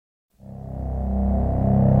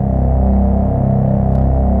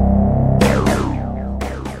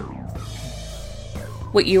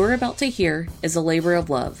What you are about to hear is a labor of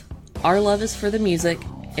love. Our love is for the music,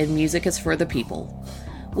 and music is for the people.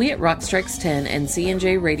 We at Rockstrikes 10 and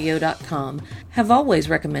CNJRadio.com have always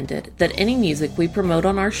recommended that any music we promote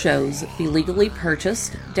on our shows be legally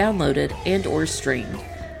purchased, downloaded, and or streamed.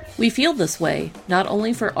 We feel this way not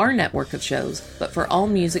only for our network of shows, but for all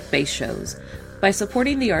music-based shows. By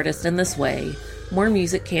supporting the artist in this way, more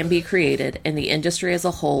music can be created and the industry as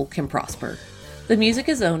a whole can prosper. The music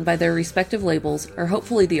is owned by their respective labels or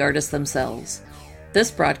hopefully the artists themselves.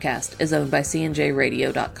 This broadcast is owned by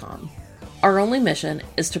CNJRadio.com. Our only mission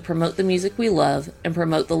is to promote the music we love and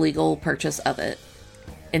promote the legal purchase of it.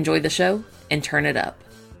 Enjoy the show and turn it up.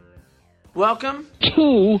 Welcome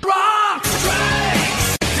to Rock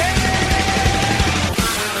Strikes!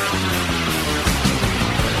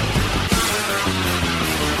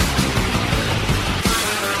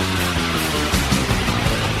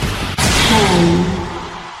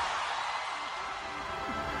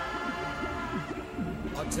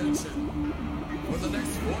 Attention. For the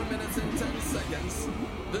next 4 minutes and 10 seconds,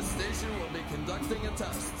 the station will be conducting a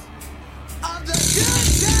test of the good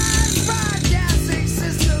time broadcasting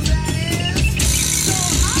system that is. So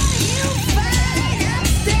all you fake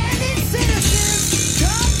upstanding citizens,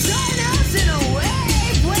 come join us in a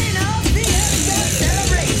wave playing off the end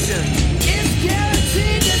celebration. It's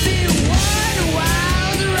guaranteed to be one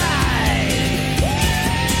wild ride.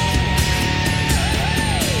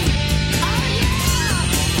 Oh yeah!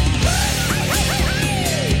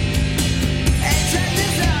 Hey, check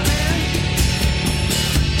this out, man.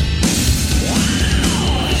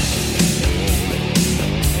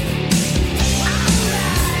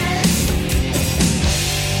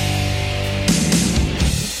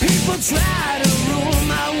 People try to rule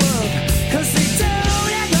my world, 'cause they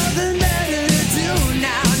don't have nothing better to do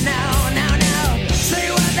now. Say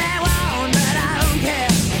what they want, but I don't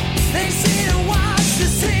care. They sit and watch the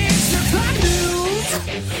 6 o'clock news,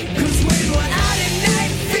 'cause when we're out at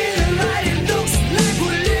night, feeling right, it looks like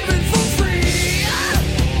we're living for free.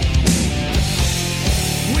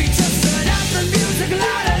 We just turn up the music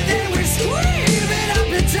louder, then we scream it up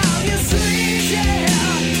and down your street, yeah.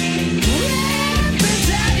 Up and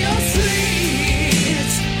down your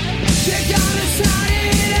streets. You gotta shout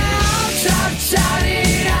it out, shout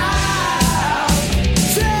it out.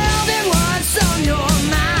 Tell them what's on your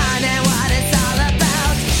mind and what it's all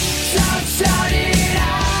about. Shout it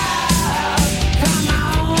out. Come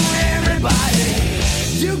on, everybody.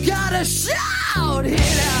 You gotta shout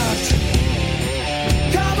it out.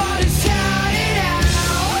 Come on and shout it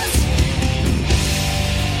out.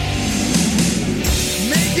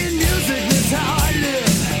 Making music is how I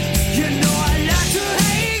live. You know I like to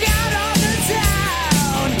hang out on the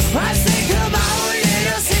town. I say, come on,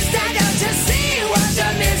 little sister, don't you see what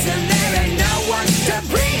you're missing? There ain't no one to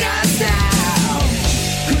bring us down.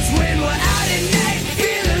 'Cause when we're out at night,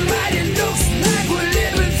 feeling right, it looks like we're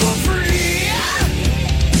living for free.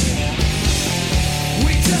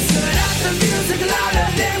 We just turn up the music louder,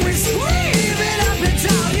 then we scream it up and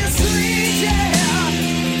down your street, yeah.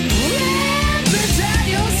 Up and down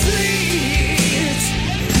your street.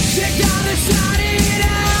 You gotta shout it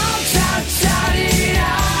out, shout it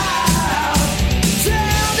out.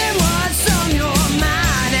 Tell them what's on your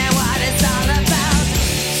mind and what it's all about.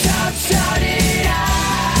 Shout it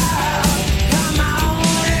out. Come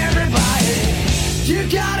on, everybody. You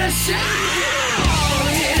gotta shout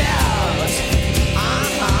it out.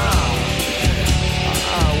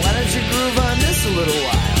 What is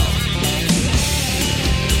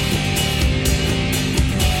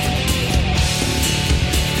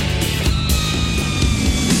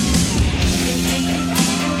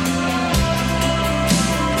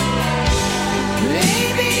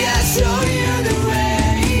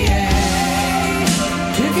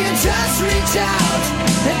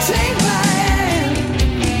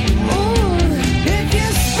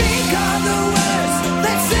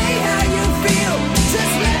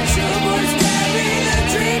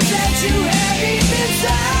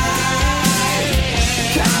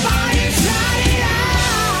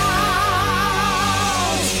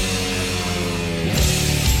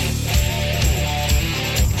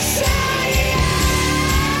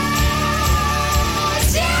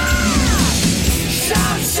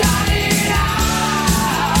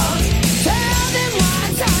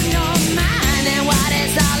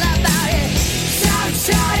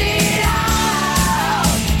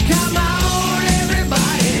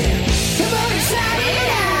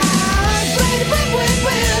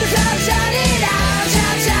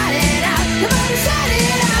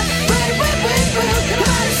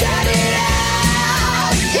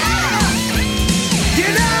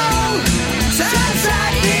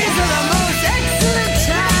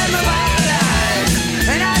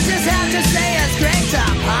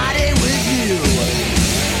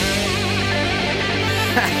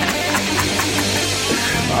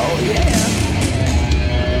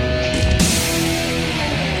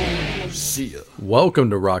Welcome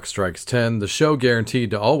to Rock Strikes 10, the show guaranteed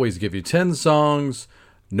to always give you 10 songs,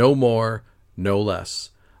 no more, no less.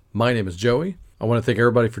 My name is Joey. I want to thank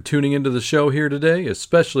everybody for tuning into the show here today,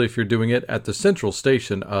 especially if you're doing it at the central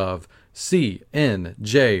station of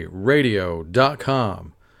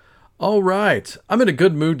cnjradio.com. All right, I'm in a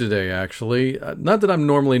good mood today, actually. Not that I'm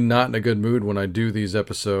normally not in a good mood when I do these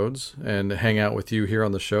episodes and hang out with you here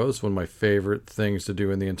on the show. It's one of my favorite things to do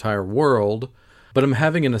in the entire world. But I'm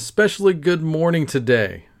having an especially good morning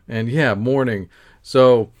today. And yeah, morning.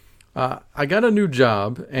 So I got a new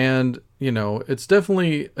job, and, you know, it's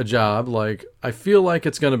definitely a job. Like, I feel like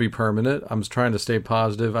it's going to be permanent. I'm just trying to stay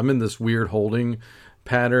positive. I'm in this weird holding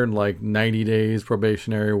pattern, like 90 days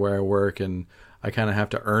probationary where I work, and I kind of have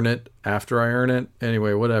to earn it after I earn it.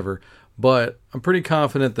 Anyway, whatever. But I'm pretty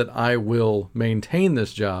confident that I will maintain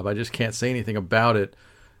this job. I just can't say anything about it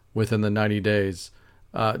within the 90 days.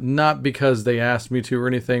 Not because they asked me to or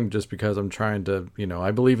anything, just because I'm trying to, you know,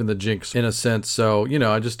 I believe in the jinx in a sense. So, you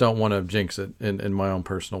know, I just don't want to jinx it in my own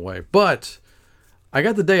personal way. But I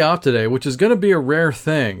got the day off today, which is going to be a rare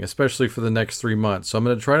thing, especially for the next 3 months. So I'm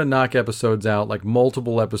going to try to knock episodes out, like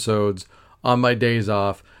multiple episodes on my days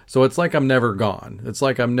off. So it's like I'm never gone. It's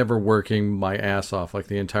like I'm never working my ass off like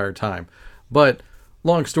the entire time. But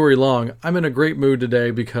long story long, I'm in a great mood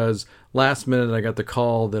today because last minute I got the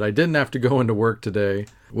call that I didn't have to go into work today,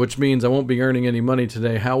 which means I won't be earning any money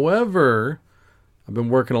today. However, I've been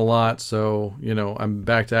working a lot, so, you know, I'm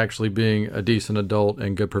back to actually being a decent adult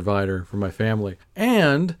and good provider for my family.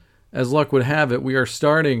 And as luck would have it, we are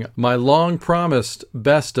starting my long-promised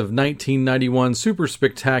Best of 1991 Super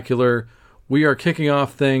Spectacular. We are kicking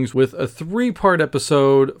off things with a 3-part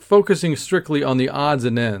episode focusing strictly on the odds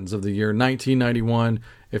and ends of the year 1991.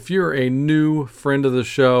 If you're a new friend of the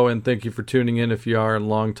show, and thank you for tuning in if you are, and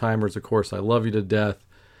long-timers, of course, I love you to death.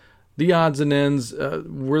 The odds and ends,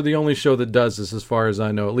 we're the only show that does this as far as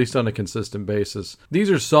I know, at least on a consistent basis. These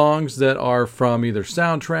are songs that are from either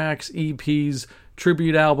soundtracks, EPs,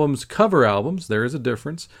 tribute albums, cover albums, there is a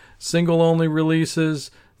difference, single-only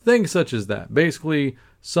releases, things such as that. Basically,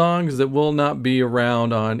 songs that will not be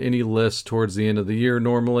around on any list towards the end of the year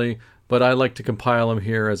normally, but I like to compile them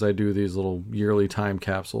here as I do these little yearly time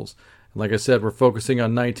capsules. And like I said, we're focusing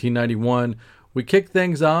on 1991. We kick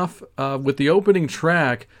things off with the opening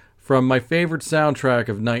track from my favorite soundtrack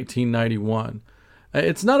of 1991.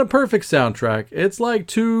 It's not a perfect soundtrack. It's like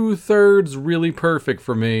 2/3 really perfect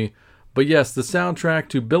for me. But yes, the soundtrack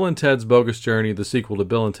to Bill and Ted's Bogus Journey, the sequel to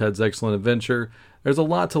Bill and Ted's Excellent Adventure. There's a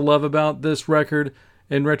lot to love about this record.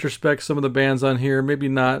 In retrospect, some of the bands on here, maybe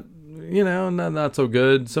not, you know, not so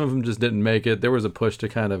good. Some of them just didn't make it. There was a push to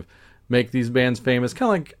kind of make these bands famous, kind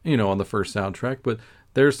of like, you know, on the first soundtrack. But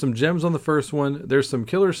there's some gems on the first one. There's some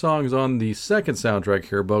killer songs on the second soundtrack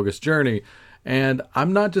here, Bogus Journey. And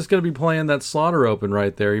I'm not just going to be playing that Slaughter open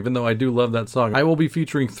right there, even though I do love that song. I will be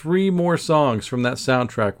featuring 3 more songs from that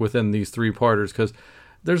soundtrack within these 3-parters, because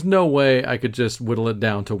there's no way I could just whittle it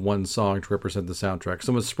down to one song to represent the soundtrack. So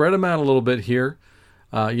I'm going to spread them out a little bit here.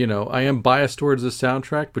 You know, I am biased towards this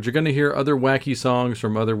soundtrack, but you're going to hear other wacky songs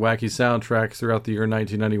from other wacky soundtracks throughout the year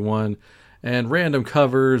 1991, and random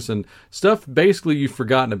covers and stuff basically you've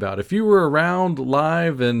forgotten about. If you were around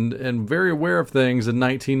live and very aware of things in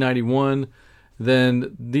 1991,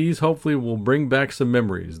 then these hopefully will bring back some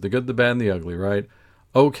memories, the good, the bad, and the ugly, right?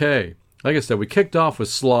 Okay, like I said, we kicked off with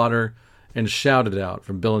Slaughter and Shout It Out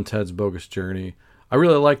from Bill and Ted's Bogus Journey. I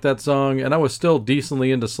really liked that song, and I was still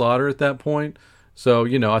decently into Slaughter at that point. So,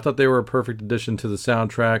 you know, I thought they were a perfect addition to the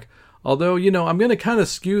soundtrack. Although, you know, I'm going to kind of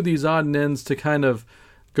skew these odd and ends to kind of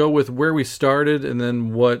go with where we started and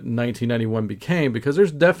then what 1991 became, because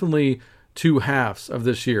there's definitely 2 halves of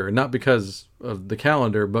this year. Not because of the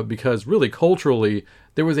calendar, but because really culturally,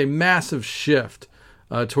 there was a massive shift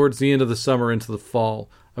towards the end of the summer into the fall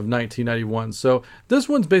of 1991. So this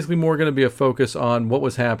one's basically more going to be a focus on what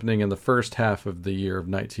was happening in the first half of the year of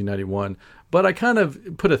 1991. But I kind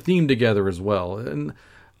of put a theme together as well. And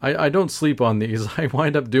I don't sleep on these. I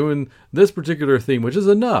wind up doing this particular theme, which is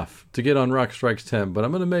enough to get on Rock Strikes 10. But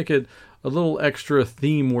I'm going to make it a little extra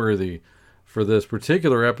theme-worthy for this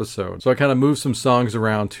particular episode. So I kind of move some songs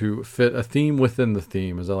around to fit a theme within the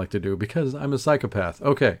theme, as I like to do, because I'm a psychopath.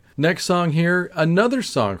 Okay, next song here, another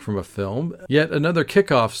song from a film, yet another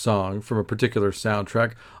kickoff song from a particular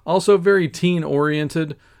soundtrack, also very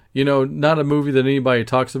teen-oriented. You know, not a movie that anybody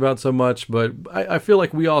talks about so much, but I feel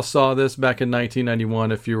like we all saw this back in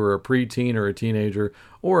 1991 if you were a preteen or a teenager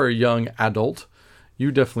or a young adult.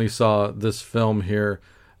 You definitely saw this film here.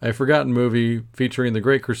 A forgotten movie featuring the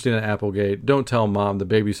great Christina Applegate. Don't Tell Mom, the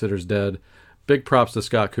babysitter's dead. Big props to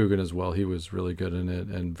Scott Coogan as well. He was really good in it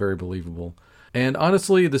and very believable. And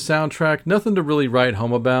honestly, the soundtrack, nothing to really write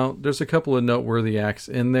home about. There's a couple of noteworthy acts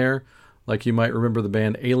in there. Like you might remember the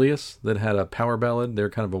band Alias that had a power ballad. They're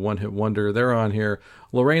kind of a one-hit wonder. They're on here.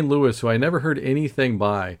 Lorraine Lewis, who I never heard anything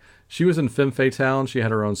by. She was in Femme Fatale, and she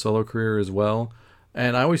had her own solo career as well.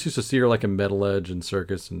 And I always used to see her like in Metal Edge and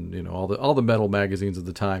Circus and, you know, all the metal magazines at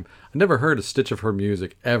the time. I never heard a stitch of her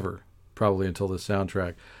music ever, probably until this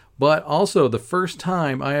soundtrack. But also, the first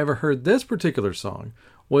time I ever heard this particular song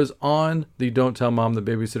was on the Don't Tell Mom the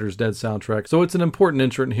Babysitter's Dead soundtrack. So it's an important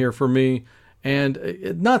entrant here for me.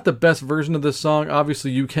 And not the best version of this song.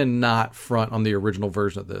 Obviously, you cannot front on the original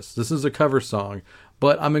version of this. This is a cover song,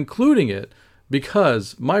 but I'm including it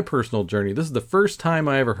because my personal journey, this is the first time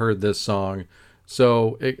I ever heard this song.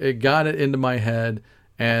 So it got it into my head,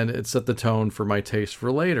 and it set the tone for my taste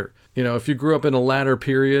for later. You know, if you grew up in a latter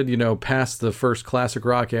period, you know, past the first classic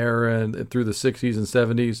rock era and through the 60s and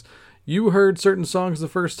 70s, you heard certain songs the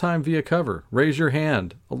first time via cover. Raise your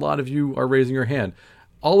hand. A lot of you are raising your hand.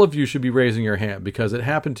 All of you should be raising your hand because it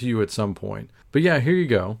happened to you at some point. But yeah, here you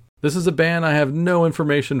go. This is a band I have no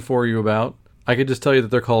information for you about. I could just tell you that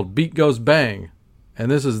they're called Beat Goes Bang. And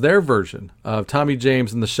this is their version of Tommy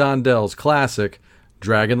James and the Shondells' classic,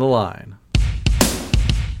 Dragging the Line.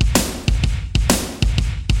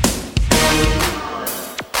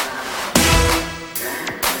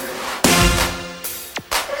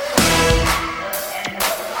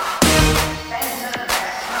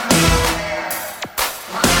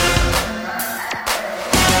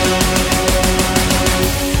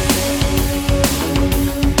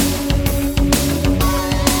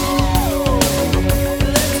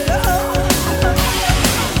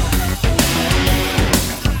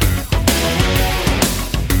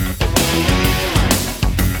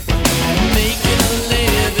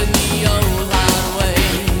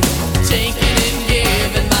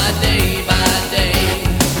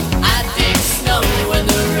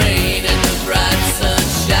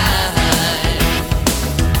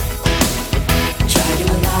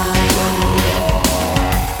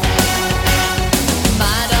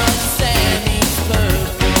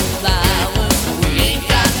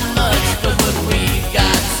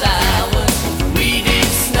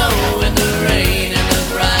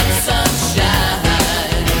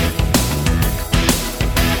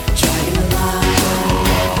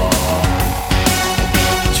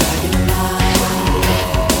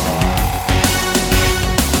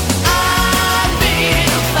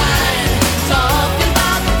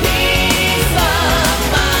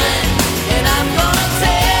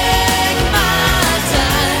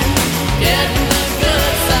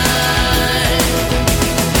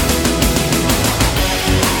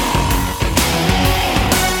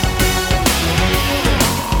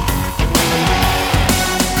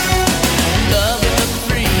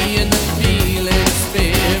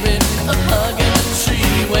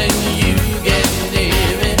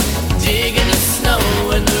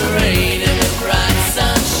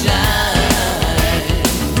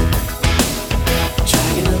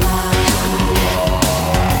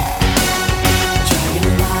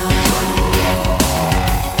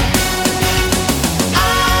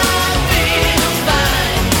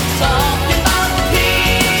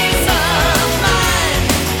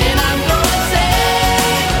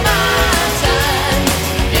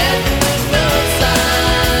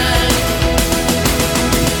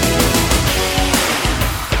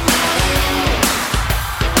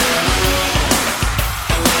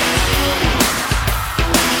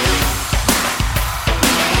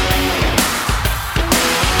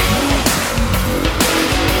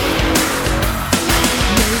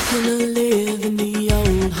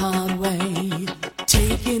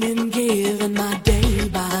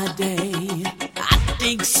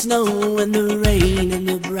 snow and the rain and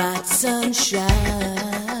the bright sunshine.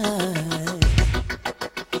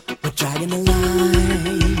 We're dragging the line.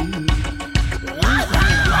 La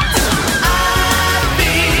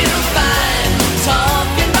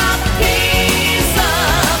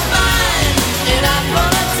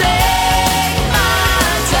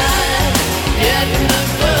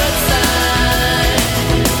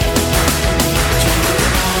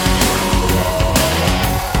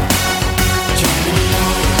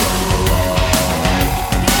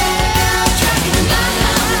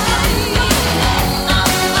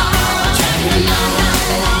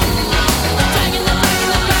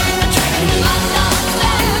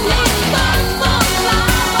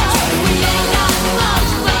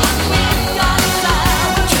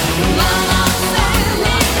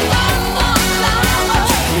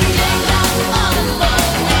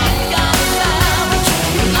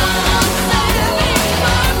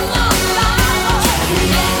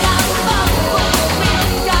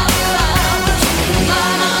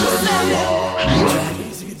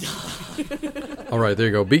right, there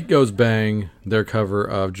you go. Beat Goes Bang, their cover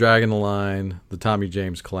of Dragging the Line, the Tommy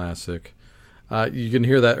James classic. You can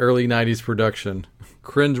hear that early 90s production.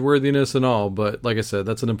 Cringeworthiness and all, but like I said,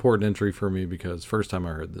 that's an important entry for me because first time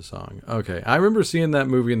I heard this song. Okay, I remember seeing that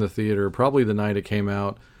movie in the theater, probably the night it came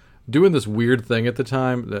out, doing this weird thing at the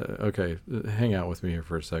time. Okay, hang out with me here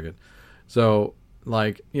for a second. So,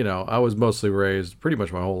 like, you know, I was mostly raised pretty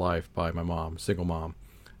much my whole life by my mom, single mom,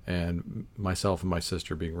 and myself and my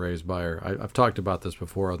sister being raised by her. I've talked about this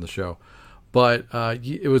before on the show. But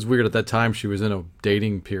it was weird at that time. She was in a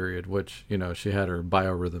dating period, which, you know, she had her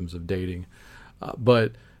biorhythms of dating.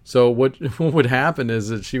 But so what would happen is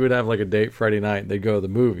that she would have like a date Friday night and they'd go to the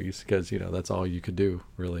movies because, you know, that's all you could do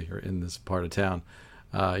really in this part of town.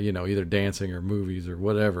 You know, either dancing or movies or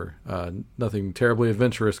whatever. Nothing terribly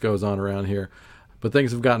adventurous goes on around here, but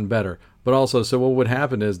things have gotten better. But also, so what would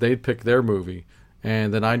happen is they'd pick their movie.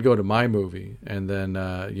 And then I'd go to my movie, and then,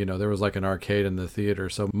 you know, there was like an arcade in the theater.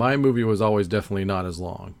 So my movie was always definitely not as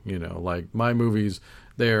long, you know, like my movies,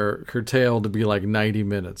 they're curtailed to be like 90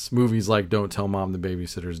 minutes. Movies like Don't Tell Mom the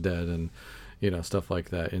Babysitter's Dead and, you know, stuff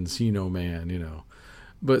like that. Encino Man, you know.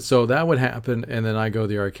 But so that would happen, and then I go to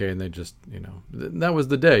the arcade, and they just, you know, that was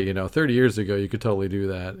the day, you know, 30 years ago, you could totally do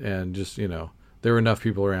that. And just, you know, there were enough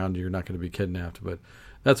people around, you're not going to be kidnapped, but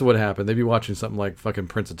that's what happened. They'd be watching something like fucking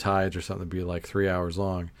Prince of Tides or something that'd be like 3 hours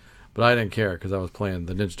long. But I didn't care because I was playing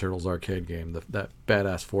the Ninja Turtles arcade game, that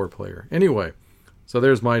badass 4-player. Anyway, so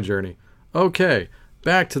there's my journey. Okay,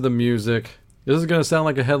 back to the music. This is going to sound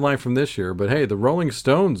like a headline from this year, but hey, the Rolling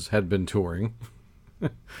Stones had been touring.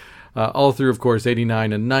 All through, of course,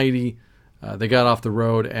 89 and 90. They got off the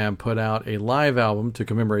road and put out a live album to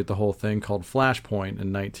commemorate the whole thing called Flashpoint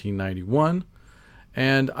in 1991.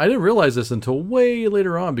 And I didn't realize this until way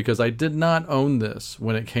later on because I did not own this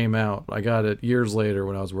when it came out. I got it years later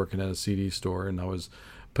when I was working at a CD store and I was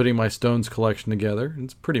putting my Stones collection together.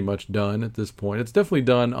 It's pretty much done at this point. It's definitely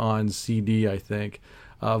done on CD, I think.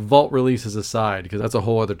 Vault releases aside, because that's a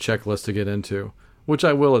whole other checklist to get into, which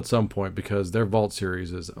I will at some point because their Vault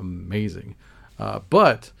series is amazing.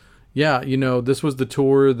 But yeah, you know, this was the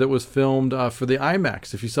tour that was filmed for the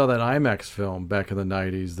IMAX. If you saw that IMAX film back in the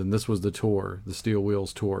 90s, then this was the tour, the Steel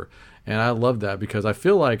Wheels tour. And I love that because I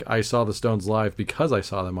feel like I saw the Stones live because I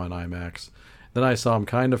saw them on IMAX. Then I saw them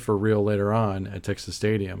kind of for real later on at Texas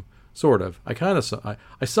Stadium. Sort of. I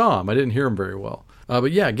saw them. I didn't hear them very well.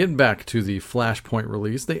 But yeah, getting back to the Flashpoint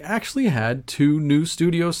release, they actually had 2 new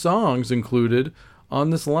studio songs included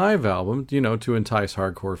on this live album, you know, to entice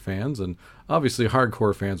hardcore fans, and obviously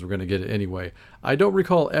hardcore fans were going to get it anyway. I don't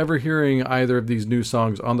recall ever hearing either of these new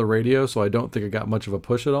songs on the radio, so I don't think it got much of a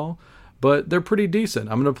push at all, but they're pretty decent.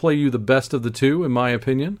 I'm going to play you the best of the 2, in my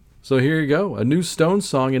opinion. So here you go, a new Stones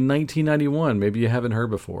song in 1991, maybe you haven't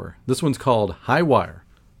heard before. This one's called High Wire.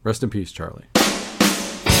 Rest in peace, Charlie.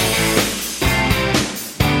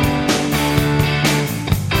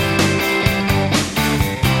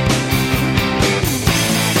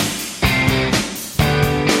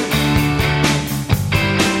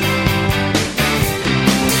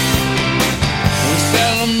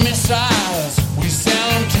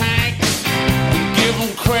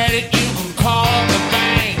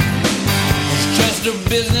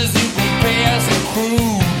 Business, you can pay us a crew.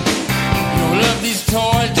 You love these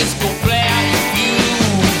toys, just go play out your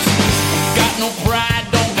fuse. Got no pride,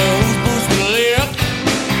 don't know whose boots we lick.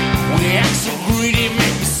 We act so greedy,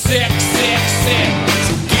 make me sick, sick, sick.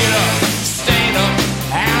 So get up, stand up,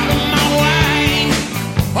 out of my way.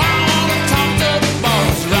 I wanna talk to the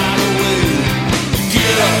boss right away.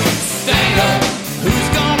 Get up, stand up, who's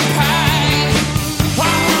gonna pay?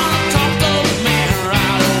 I wanna talk to the man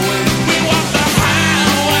right away. We want the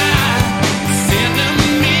high wire, send them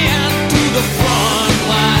in to the front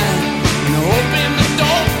line.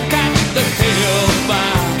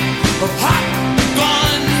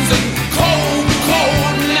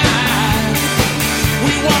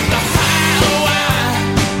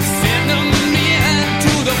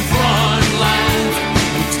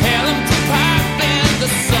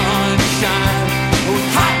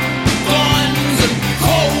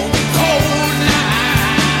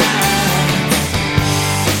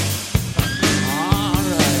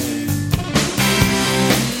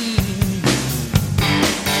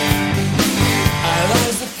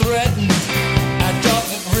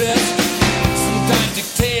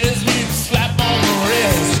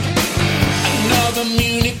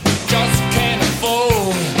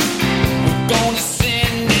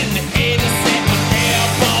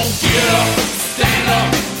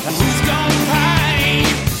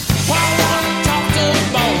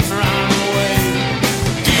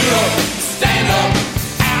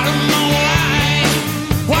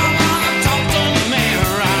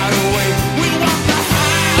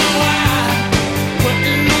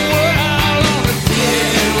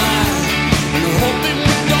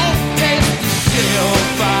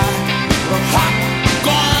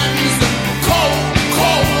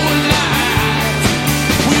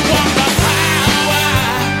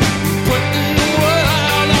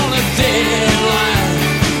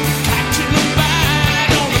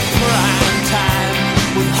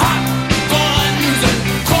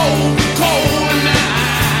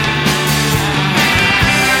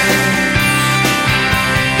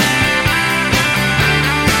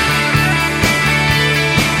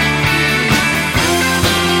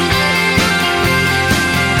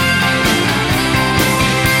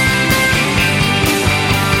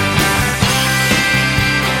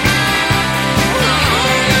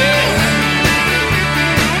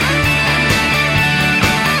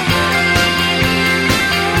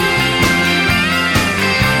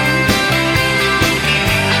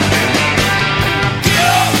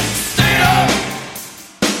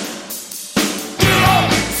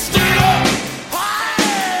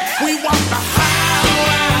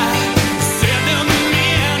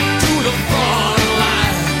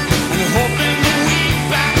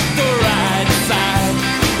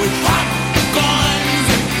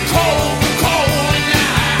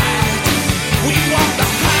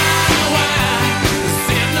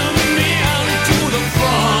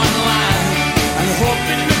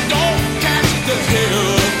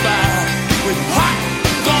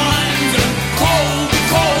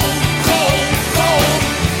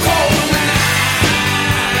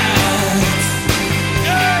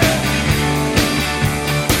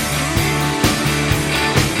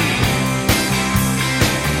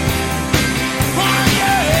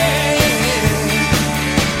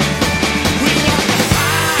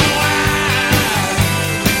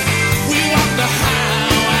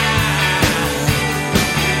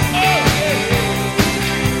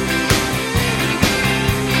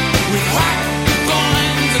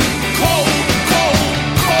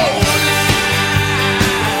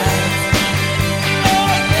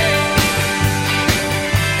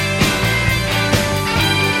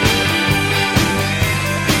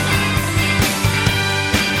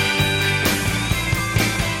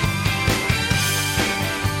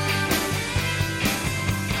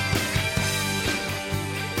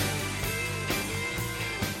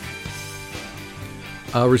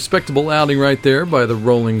 A respectable outing right there by the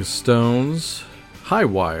Rolling Stones. High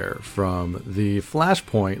Wire from the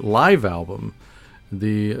Flashpoint live album.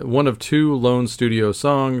 The one of two lone studio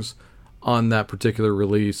songs on that particular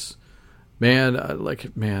release. Man,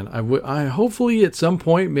 I hopefully at some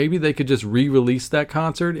point maybe they could just re-release that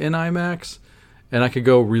concert in IMAX and I could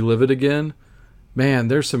go relive it again. Man,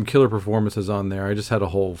 there's some killer performances on there. I just had a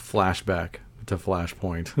whole flashback to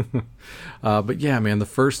Flashpoint. But yeah, man, the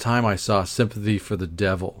first time I saw Sympathy for the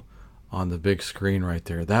Devil on the big screen right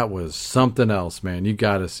there, that was something else, man. You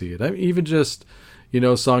gotta see it. I mean, even just,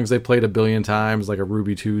 songs they played a billion times, like a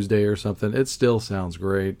Ruby Tuesday or something, it still sounds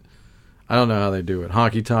great. I don't know how they do it.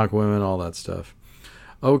 Honky Tonk Women, all that stuff.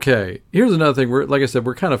 Okay, here's another thing. Like I said,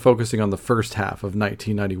 we're kind of focusing on the first half of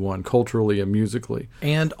 1991, culturally and musically.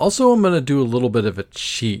 And also I'm going to do a little bit of a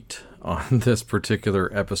cheat on this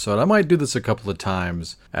particular episode. I might do this a couple of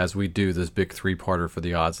times as we do this big three-parter for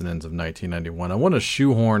the odds and ends of 1991. I want to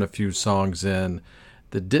shoehorn a few songs in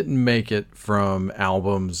that didn't make it from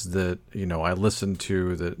albums that, I listened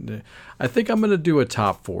to. That I think I'm going to do a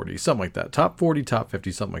top 40, something like that. Top 40, top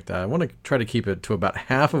 50, something like that. I want to try to keep it to about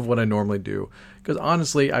half of what I normally do. Because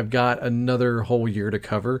honestly, I've got another whole year to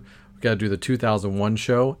cover. We've got to do the 2001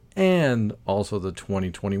 show and also the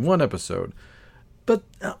 2021 episode. But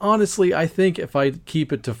honestly, I think if I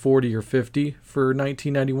keep it to 40 or 50 for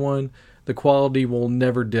 1991, the quality will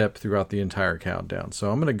never dip throughout the entire countdown.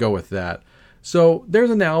 So I'm going to go with that. So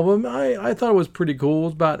there's an album. I thought it was pretty cool. It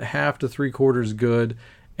was about half to three quarters good.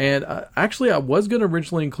 And actually, I was going to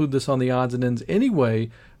originally include this on the odds and ends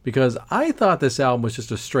anyway, because I thought this album was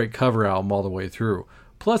just a straight cover album all the way through.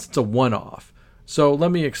 Plus, it's a one-off. So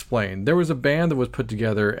let me explain. There was a band that was put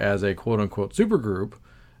together as a quote-unquote supergroup.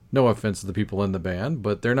 No offense to the people in the band,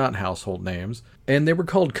 but they're not household names. And they were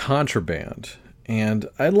called Contraband. And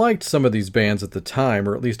I liked some of these bands at the time,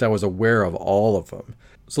 or at least I was aware of all of them.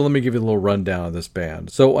 So let me give you a little rundown of this band.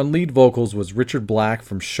 So on lead vocals was Richard Black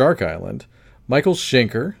from Shark Island, Michael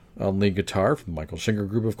Schenker on lead guitar from the Michael Schenker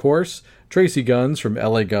Group, of course, Tracy Guns from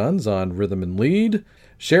LA Guns on rhythm and lead,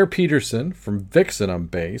 Cher Peterson from Vixen on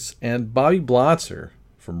bass, and Bobby Blotzer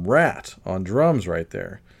from Rat on drums right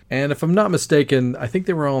there. And if I'm not mistaken, I think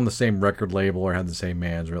they were all on the same record label or had the same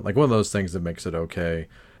management, like one of those things that makes it okay.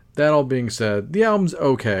 That all being said, the album's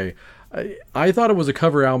okay. I thought it was a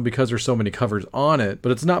cover album because there's so many covers on it,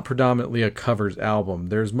 but it's not predominantly a covers album.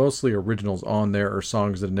 There's mostly originals on there or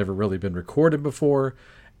songs that have never really been recorded before.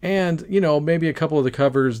 And, maybe a couple of the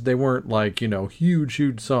covers, they weren't like,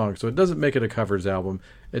 huge songs. So it doesn't make it a covers album.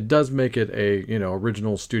 It does make it a,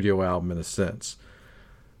 original studio album in a sense.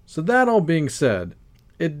 So that all being said,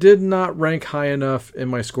 it did not rank high enough in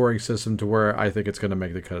my scoring system to where I think it's going to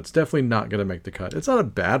make the cut. It's definitely not going to make the cut. It's not a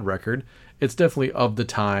bad record. It's definitely of the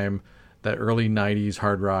time. That early 90s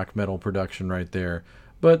hard rock metal production right there.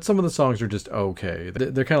 But some of the songs are just okay.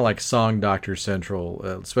 They're kind of like Song Doctor Central,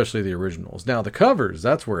 especially the originals. Now, the covers,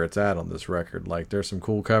 that's where it's at on this record. Like, there's some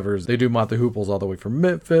cool covers. They do Mott the Hooples All the Way from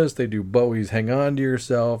Memphis. They do Bowie's Hang On to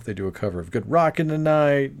Yourself. They do a cover of Good Rockin'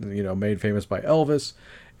 Tonight, made famous by Elvis.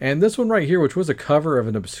 And this one right here, which was a cover of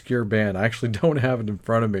an obscure band, I actually don't have it in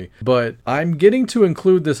front of me. But I'm getting to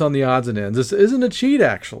include this on the odds and ends. This isn't a cheat,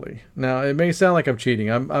 actually. Now, it may sound like I'm cheating.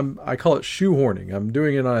 I call it shoehorning. I'm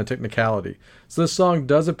doing it on a technicality. So this song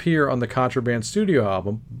does appear on the Contraband studio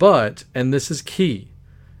album, but, and this is key,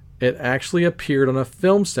 it actually appeared on a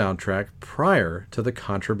film soundtrack prior to the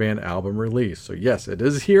Contraband album release. So yes, it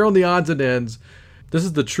is here on the odds and ends. This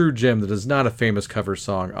is the true gem that is not a famous cover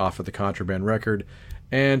song off of the Contraband record.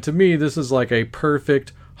 And to me, this is like a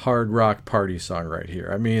perfect hard rock party song right here.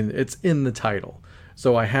 I mean, it's in the title,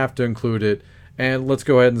 so I have to include it. And let's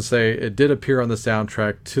go ahead and say it did appear on the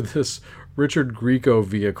soundtrack to this Richard Grieco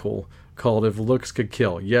vehicle called If Looks Could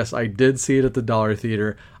Kill. Yes, I did see it at the Dollar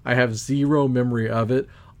Theater. I have zero memory of it,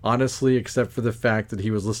 honestly, except for the fact that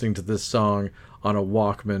he was listening to this song on a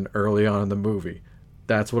Walkman early on in the movie.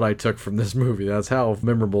 That's what I took from this movie. That's how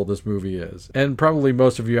memorable this movie is. And probably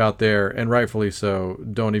most of you out there, and rightfully so,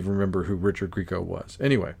 don't even remember who Richard Grieco was.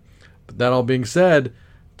 Anyway, but that all being said,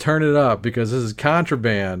 turn it up, because this is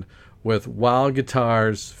Contraband with wild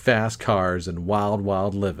guitars, fast cars, and wild,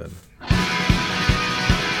 wild living.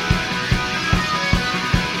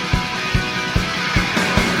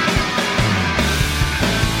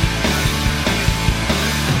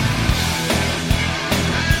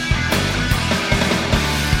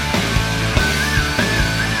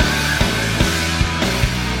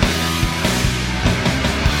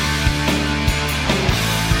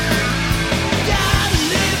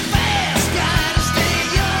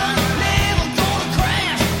 Never gonna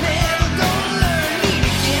crash, never gonna learn. Need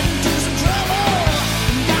to get into some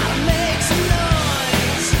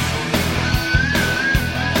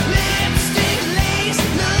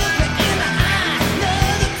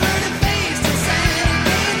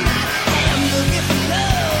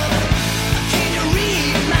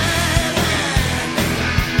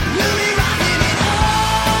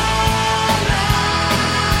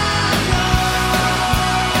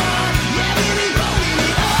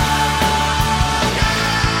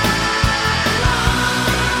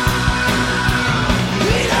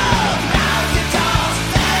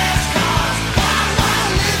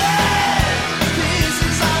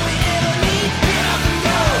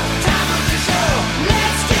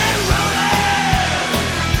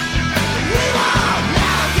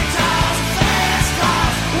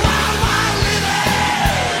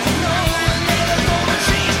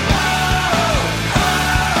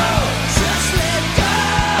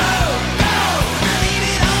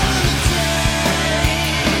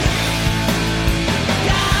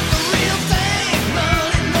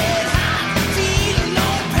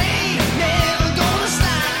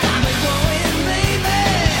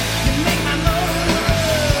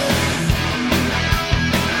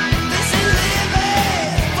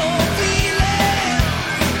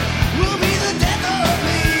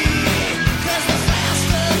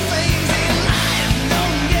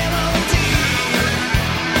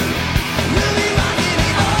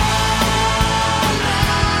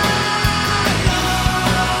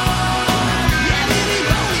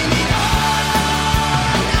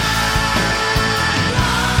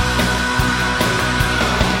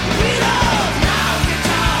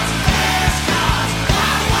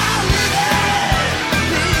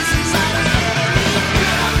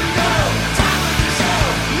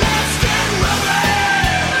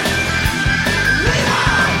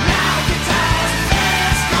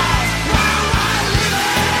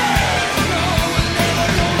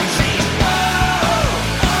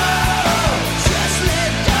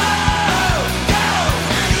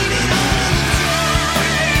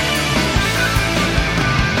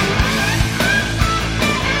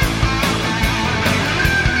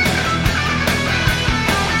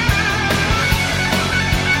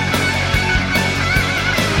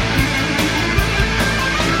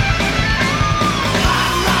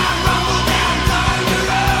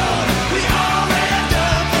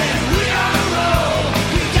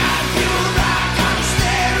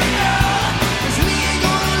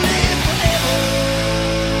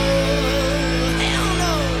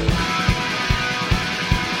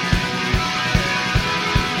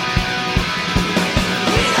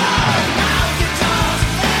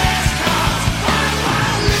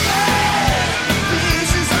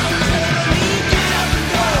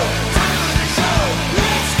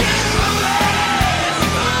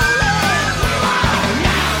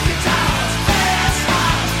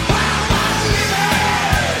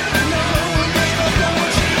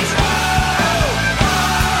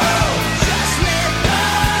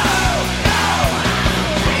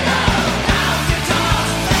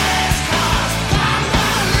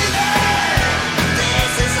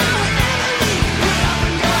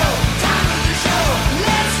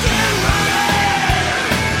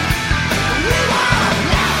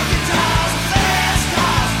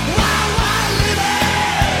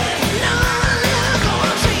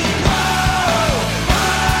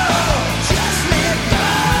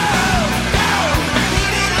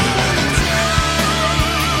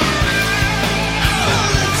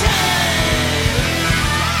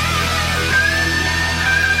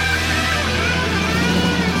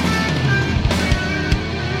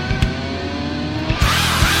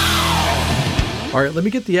All right, let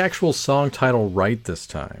me get the actual song title right this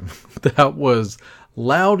time. That was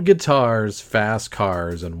Loud Guitars, Fast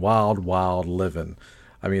Cars, and Wild Wild Livin'.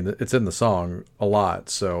 I mean, it's in the song a lot,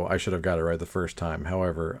 so I should have got it right the first time.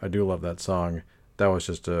 However, I do love that song. That was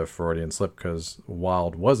just a Freudian slip because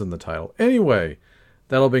Wild was in the title. Anyway,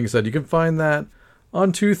 that all being said, you can find that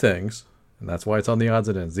on two things, and that's why it's on the odds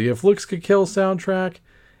and ends. The If Looks Could Kill soundtrack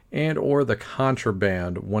and or the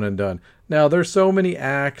Contraband One and Done. Now, there's so many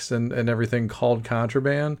acts and everything called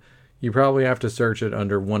Contraband, you probably have to search it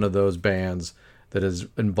under one of those bands that is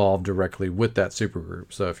involved directly with that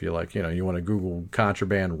supergroup. So if you like, you want to Google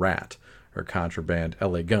Contraband Rat or Contraband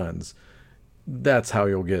LA Guns, that's how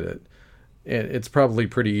you'll get it. And it's probably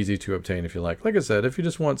pretty easy to obtain if you like. Like I said, if you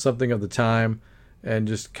just want something of the time and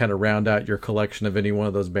just kind of round out your collection of any one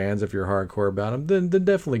of those bands, if you're hardcore about them, then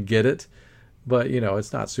definitely get it. But,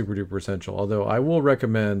 it's not super duper essential. Although I will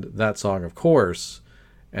recommend that song, of course,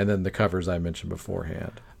 and then the covers I mentioned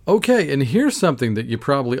beforehand. Okay, and here's something that you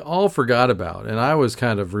probably all forgot about, and I was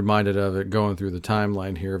kind of reminded of it going through the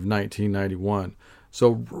timeline here of 1991.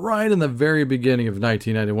 So right in the very beginning of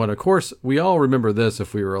 1991, of course, we all remember this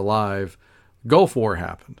if we were alive, Gulf War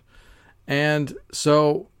happened. And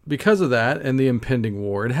so because of that and the impending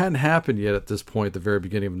war, it hadn't happened yet at this point, at the very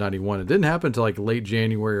beginning of 91. It didn't happen until like late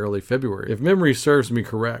January, early February, if memory serves me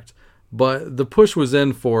correct. But the push was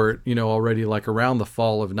in for it, already like around the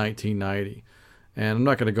fall of 1990. And I'm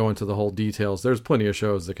not going to go into the whole details. There's plenty of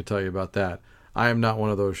shows that could tell you about that. I am not one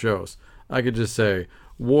of those shows. I could just say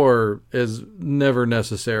war is never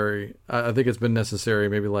necessary. I think it's been necessary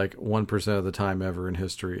maybe like 1% of the time ever in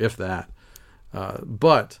history, if that.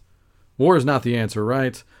 But war is not the answer,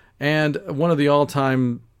 right? And one of the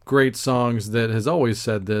all-time great songs that has always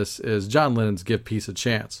said this is John Lennon's Give Peace a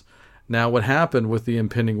Chance. Now, what happened with the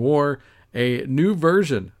impending war, a new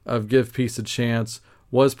version of Give Peace a Chance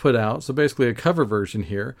was put out, so basically a cover version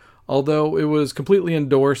here, although it was completely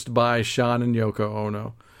endorsed by Sean and Yoko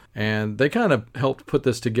Ono. And they kind of helped put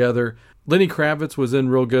this together. Lenny Kravitz was in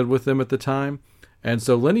real good with them at the time, and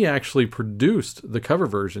so Lenny actually produced the cover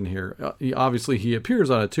version here. Obviously, he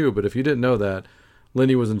appears on it too, but if you didn't know that,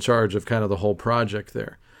 Lenny was in charge of kind of the whole project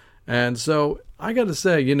there. And so I got to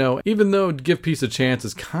say, even though Give Peace a Chance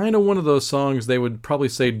is kind of one of those songs they would probably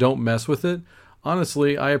say don't mess with it,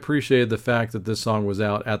 honestly, I appreciated the fact that this song was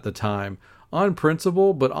out at the time on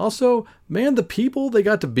principle, but also, man, the people they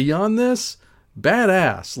got to be on this,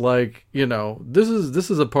 badass. Like, this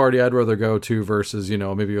is a party I'd rather go to versus,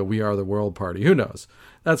 maybe a We Are the World party. Who knows?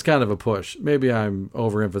 That's kind of a push. Maybe I'm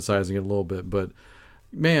overemphasizing it a little bit, but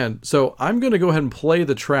man, so I'm going to go ahead and play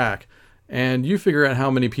the track, and you figure out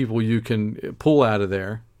how many people you can pull out of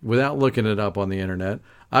there without looking it up on the internet.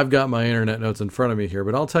 I've got my internet notes in front of me here,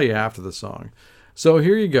 but I'll tell you after the song. So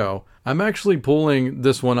here you go. I'm actually pulling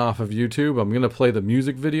this one off of YouTube. I'm going to play the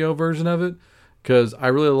music video version of it because I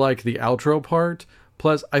really like the outro part.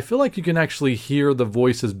 Plus, I feel like you can actually hear the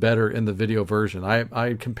voices better in the video version.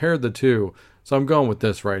 I compared the two, so I'm going with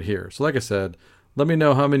this right here. So like I said, let me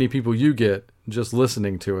know how many people you get just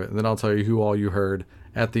listening to it, and then I'll tell you who all you heard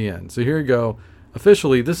at the end. So here you go.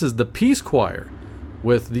 Officially, this is the Peace Choir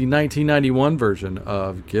with the 1991 version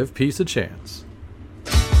of Give Peace a Chance.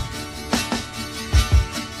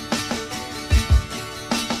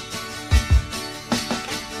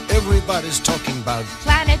 Everybody's talking about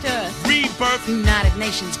planet Earth, rebirth, United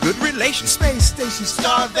Nations, good relations, space station,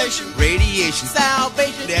 starvation, radiation,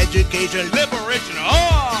 salvation, education, liberation.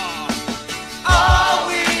 All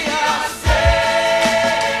we are saying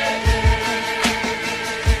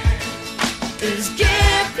is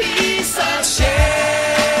give peace a chance.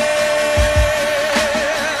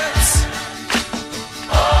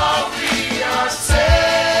 All we are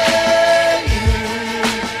saying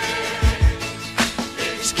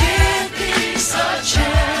is give peace a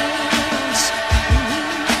chance.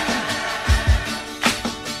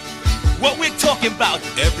 What we're talking about,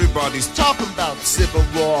 everybody's talking about civil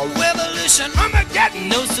war, revolution, Armageddon,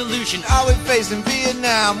 no solution. Are we facing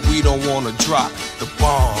Vietnam? We don't want to drop the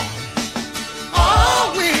bomb.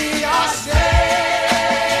 All we are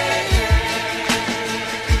saying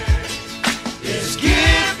is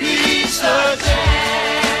give peace a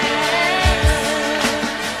chance.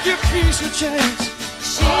 Give peace a chance.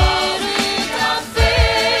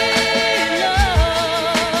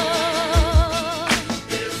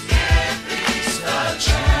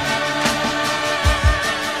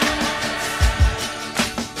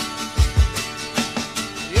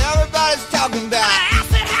 Everybody's talking about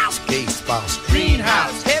acid house, gay spouse,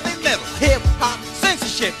 greenhouse, heavy metal, hip hop,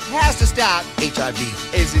 censorship has to stop. HIV,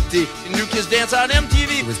 AZT, and new kids dance on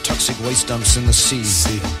MTV with toxic waste dumps in the sea.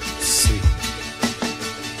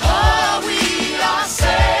 All we are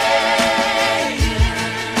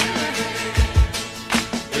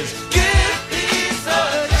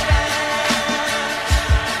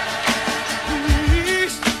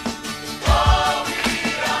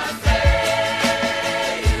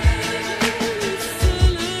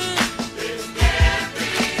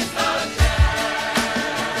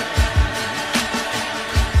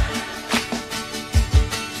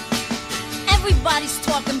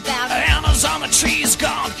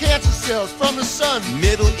shells from the sun.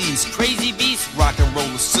 Middle East, crazy beast, rock and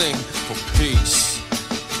roll sing for peace.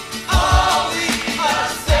 All we are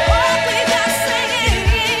singing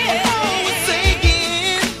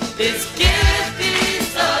is give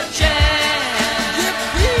peace a chance. Give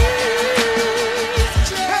peace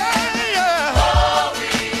a chance. All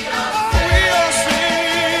we are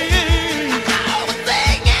singing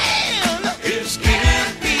is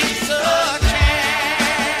give peace a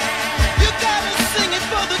chance. You gotta sing it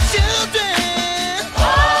for the children.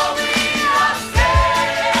 All we are singing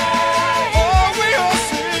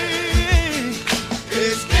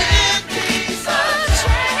is give peace a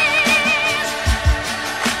chance.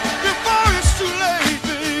 Before it's too late,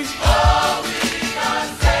 baby. All we are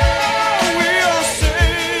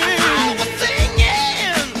singing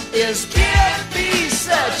is give peace a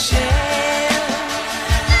chance.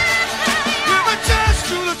 Give a chance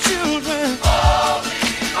to the children. All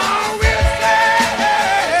we're saying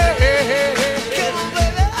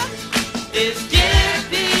is give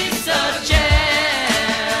peace a chance.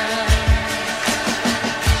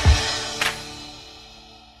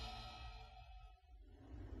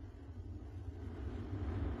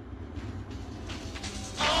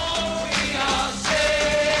 All we are saying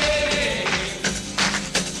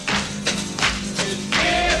is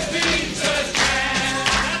give peace a chance.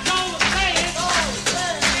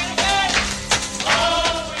 That's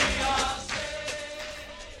all we're saying.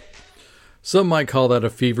 Some might call that a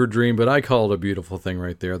fever dream, but I call it a beautiful thing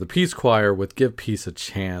right there. The Peace Choir with Give Peace a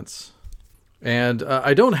Chance. And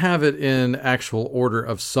I don't have it in actual order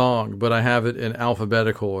of song, but I have it in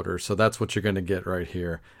alphabetical order, so that's what you're going to get right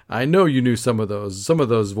here. I know you knew some of those. Some of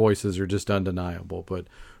those voices are just undeniable, but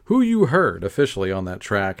who you heard officially on that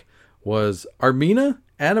track was Armina,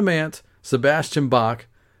 Adamant, Sebastian Bach,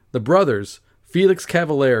 the brothers, Felix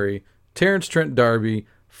Cavallari, Terrence Trent D'Arby,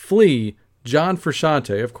 Flea, John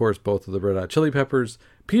Frusciante, of course, both of the Red Hot Chili Peppers,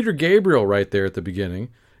 Peter Gabriel right there at the beginning,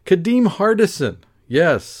 Kadeem Hardison.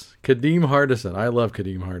 Yes, Kadeem Hardison. I love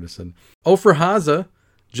Kadeem Hardison. Ofra Haza,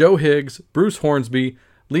 Joe Higgs, Bruce Hornsby,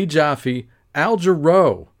 Lee Jaffe, Al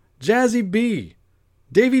Jarreau, Jazzy B,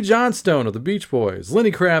 Davy Johnstone of the Beach Boys,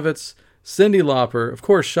 Lenny Kravitz, Cyndi Lauper, of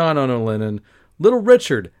course, Sean Ono Lennon, Little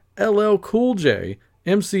Richard, LL Cool J,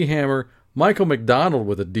 MC Hammer, Michael McDonald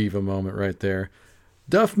with a diva moment right there,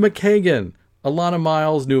 Duff McKagan, Alana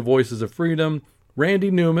Miles, New Voices of Freedom,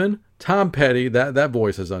 Randy Newman, Tom Petty, that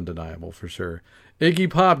voice is undeniable for sure, Iggy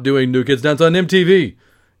Pop doing New Kids Dance on MTV,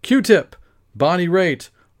 Q-Tip, Bonnie Raitt,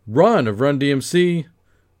 Run of Run DMC,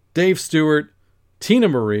 Dave Stewart, Tina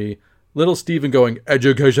Marie, Little Steven going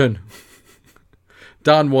Education,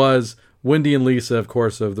 Don Was, Wendy and Lisa, of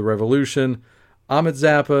course, of The Revolution, Ahmet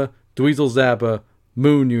Zappa, Dweezil Zappa,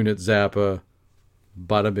 Moon Unit Zappa,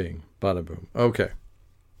 bada bing, bada boom. Okay.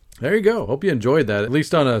 There you go. Hope you enjoyed that, at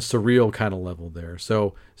least on a surreal kind of level there.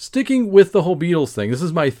 So, sticking with the whole Beatles thing, this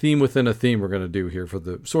is my theme within a theme we're going to do here for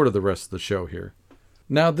the sort of the rest of the show here.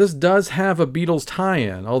 Now, this does have a Beatles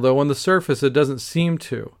tie-in, although on the surface it doesn't seem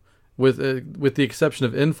to, with the exception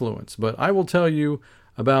of influence. But I will tell you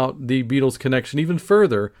about the Beatles connection even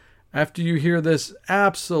further after you hear this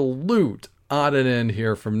absolute odd and end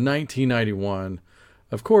here from 1991.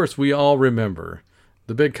 Of course, we all remember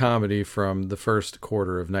the big comedy from the first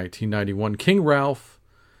quarter of 1991, King Ralph.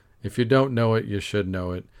 If you don't know it, you should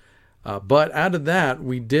know it. But out of that,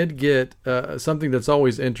 we did get something that's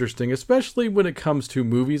always interesting, especially when it comes to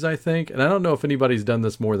movies, I think. And I don't know if anybody's done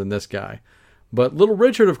this more than this guy. But Little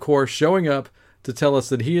Richard, of course, showing up to tell us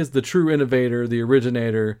that he is the true innovator, the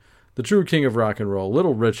originator, the true king of rock and roll,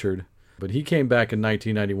 Little Richard. But he came back in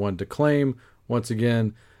 1991 to claim, once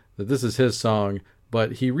again, that this is his song.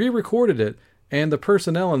 But he re-recorded it. And the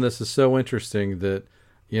personnel in this is so interesting that,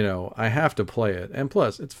 you know, I have to play it. And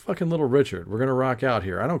plus, it's fucking Little Richard. We're going to rock out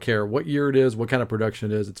here. I don't care what year it is, what kind of production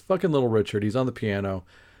it is. It's fucking Little Richard. He's on the piano.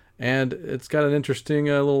 And it's got an interesting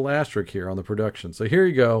little asterisk here on the production. So here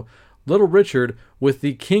you go. Little Richard with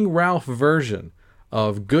the King Ralph version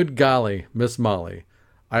of Good Golly, Miss Molly.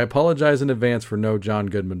 I apologize in advance for no John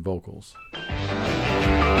Goodman vocals.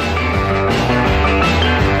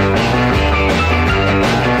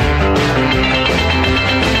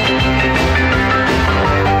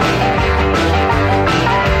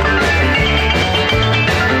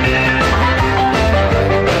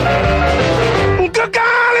 Good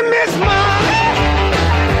golly, Miss Molly,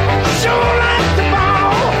 sure like the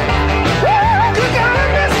ball. Good golly,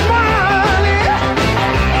 Miss Molly,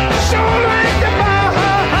 sure like the ball.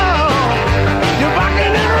 You're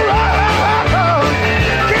rocking and rolling.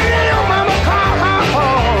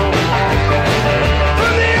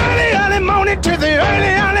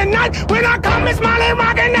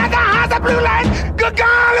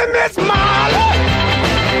 Miss Molly.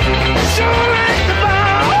 Sure like the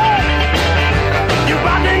ball. You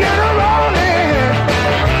rocking and a rolling.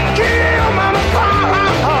 Kill mama call.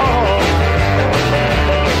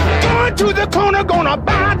 Going to the corner, gonna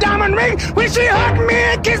buy a diamond ring. When she hugged me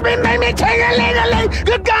and kissed me, made me take a leg.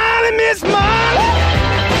 Good golly, Miss Molly.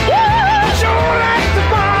 Sure like the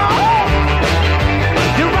ball.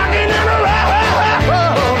 You rocking and a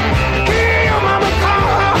roll. Kill mama call.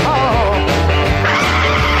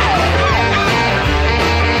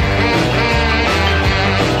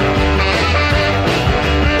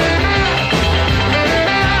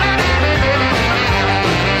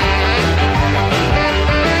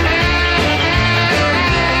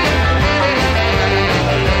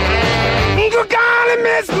 Good golly,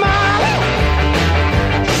 Miss Molly.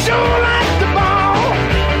 Sure like the ball.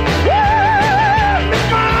 Miss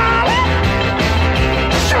Molly.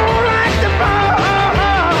 Sure like the ball.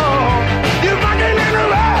 You rockin' in a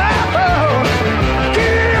roll.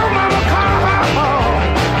 Kill mama call.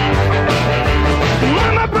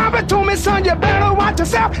 Mama, Papa told me, son, you better watch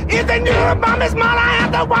yourself. If they knew about Miss Molly, I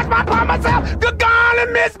have to watch my part myself. Good golly,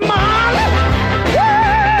 Miss Molly.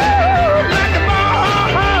 Like the ball.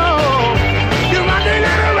 You rockin' in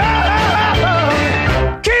a roll.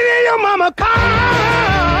 Kill your mama call.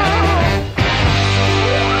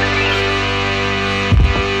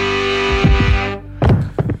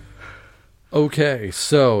 Okay,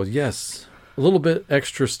 so yes, a little bit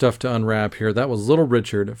extra stuff to unwrap here. That was Little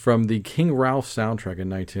Richard from the King Ralph soundtrack in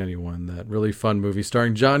 1991, that really fun movie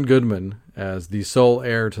starring John Goodman as the sole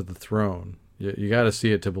heir to the throne. You got to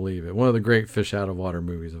see it to believe it. One of the great fish out of water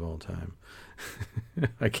movies of all time,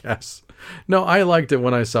 I guess. No, I liked it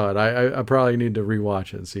when I saw it. I probably need to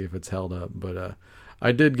rewatch it and see if it's held up, but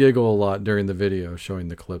I did giggle a lot during the video showing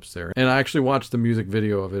the clips there. And I actually watched the music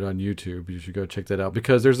video of it on YouTube. You should go check that out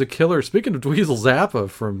because there's a killer. Speaking of Dweezil Zappa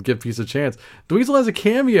from Give Peace a Chance, Dweezil has a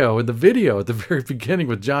cameo in the video at the very beginning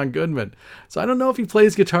with John Goodman. So I don't know if he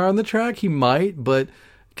plays guitar on the track. He might, but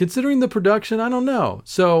considering the production, I don't know.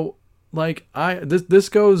 So like this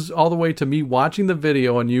goes all the way to me watching the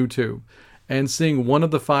video on YouTube and seeing one of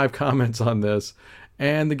the 5 comments on this.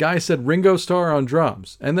 And the guy said Ringo Starr on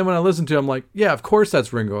drums. And then when I listened to it, I'm like, yeah, of course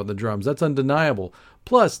that's Ringo on the drums. That's undeniable.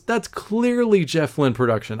 Plus, that's clearly Jeff Lynne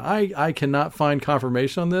production. I cannot find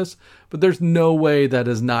confirmation on this, but there's no way that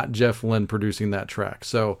is not Jeff Lynne producing that track.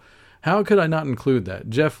 So how could I not include that?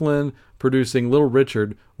 Jeff Lynne producing Little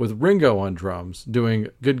Richard with Ringo on drums doing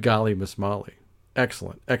Good Golly Miss Molly.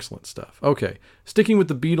 Excellent, excellent stuff. Okay, sticking with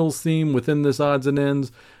the Beatles theme within this odds and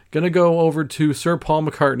ends, gonna go over to Sir Paul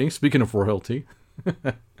McCartney, speaking of royalty.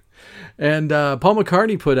 And Paul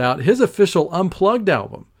McCartney put out his official Unplugged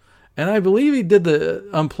album. And I believe he did the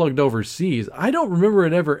Unplugged overseas. I don't remember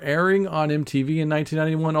it ever airing on MTV in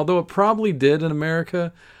 1991, although it probably did in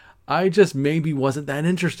America. I just maybe wasn't that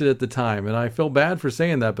interested at the time. And I feel bad for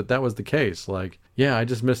saying that, but that was the case. Like, yeah, I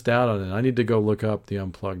just missed out on it. I need to go look up the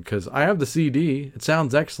Unplugged because I have the CD. It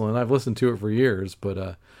sounds excellent. I've listened to it for years.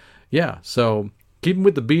 But yeah, so keeping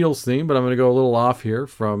with the Beatles theme, but I'm going to go a little off here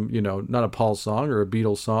from, not a Paul song or a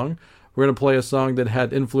Beatles song. We're going to play a song that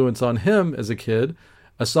had influence on him as a kid,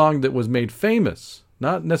 a song that was made famous,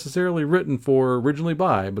 not necessarily written for originally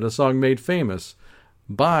by, but a song made famous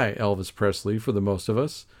by Elvis Presley for the most of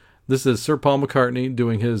us. This is Sir Paul McCartney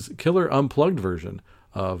doing his killer Unplugged version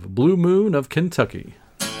of Blue Moon of Kentucky.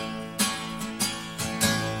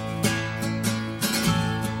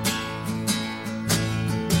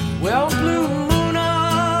 Well, blue moon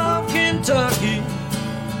of Kentucky,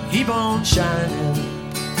 keep on shining.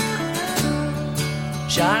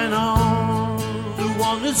 Shine on the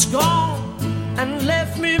one that's gone and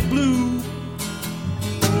left me blue.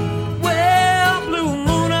 Well, blue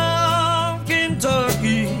moon of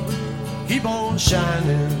Kentucky, keep on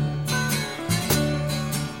shining.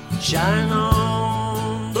 Shine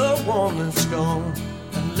on the one that's gone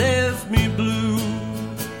and left me blue.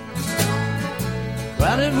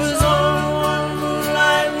 Well, it was on one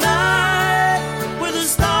moonlight night with the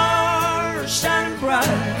stars shining bright.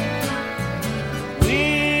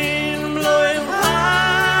 Wind blowing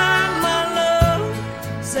high, my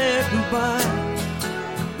love said goodbye.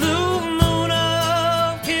 Blue moon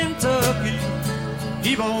of Kentucky,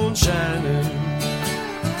 keep on shining.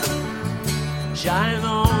 Shine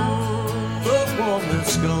on the one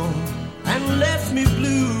that's gone and left me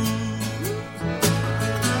blue.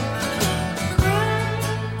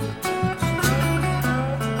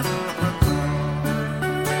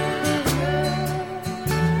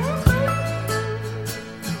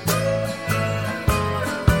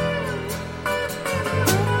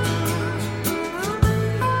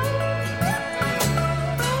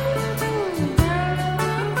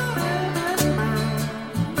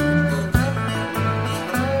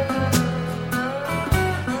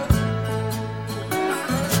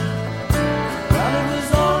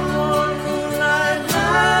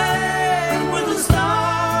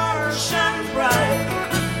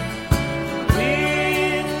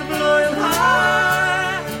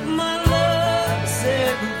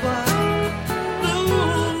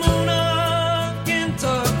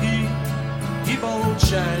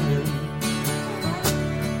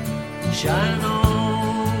 shine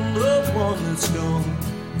on the one that's gone,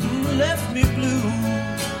 left me blue.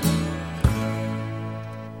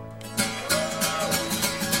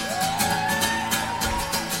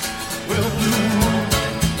 Well, blue moon,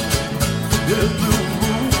 yeah, blue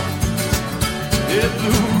moon, yeah,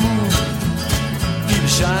 blue moon, keep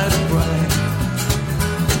shining bright.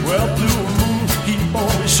 Well, blue moon, keep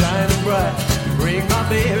on shining bright. Bring my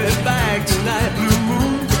baby back tonight, blue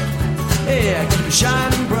moon. Yeah, keep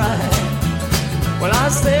shining bright. Well, I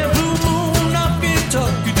say, blue moon of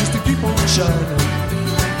Kentucky, just to keep on shining.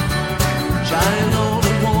 Shine on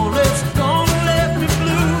the one that's gonna let me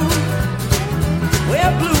blue.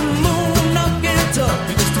 Well, blue moon of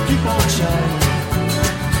Kentucky, just to keep on shining.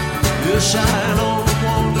 Yeah, shine on the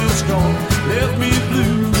one that's gonna let me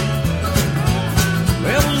blue.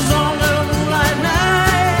 Well, it was on a moonlight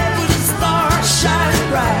night with the stars shining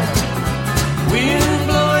bright. Wind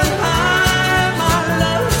blowing high, my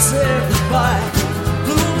love said goodbye.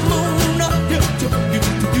 Blue moon up,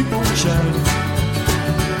 keep on shining.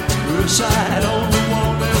 We'll shine on the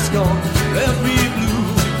one that's gone, left me blue.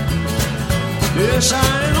 Yeah,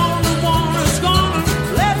 shine on the one that's gone,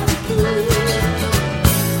 left me blue.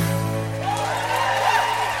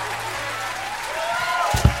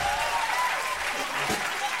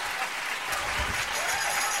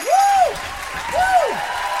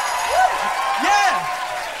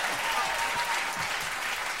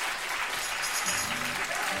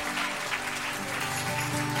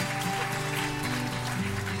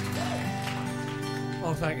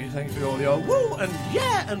 Oh, thank you for all your woo and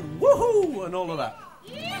yeah and woohoo and all of that.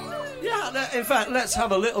 Yeah, in fact, let's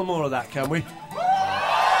have a little more of that, can we?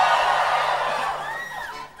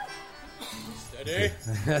 Steady.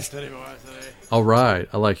 Steady, boy, steady. All right,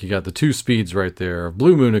 I like you got the two speeds right there.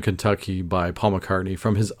 Blue Moon of Kentucky by Paul McCartney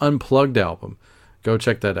from his Unplugged album. Go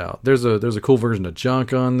check that out. There's a cool version of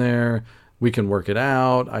Junk on there. We Can Work It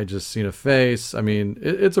Out. I Just Seen a Face. I mean,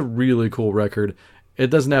 it's a really cool record. It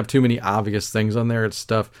doesn't have too many obvious things on there. It's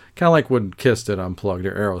stuff kind of like when Kiss did Unplugged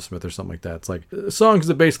or Aerosmith or something like that. It's like songs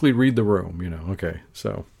that basically read the room, you know. Okay,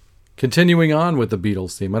 so continuing on with the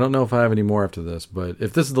Beatles theme. I don't know if I have any more after this, but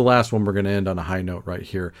if this is the last one, we're going to end on a high note right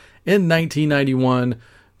here. In 1991,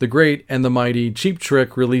 the great and the mighty Cheap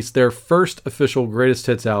Trick released their first official greatest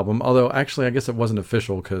hits album. Although, actually, I guess it wasn't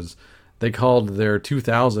official because they called their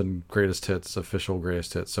 2000 greatest hits official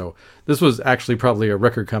greatest hits. So this was actually probably a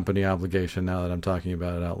record company obligation now that I'm talking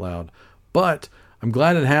about it out loud. But I'm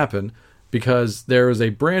glad it happened because there is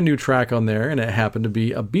a brand new track on there and it happened to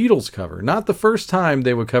be a Beatles cover. Not the first time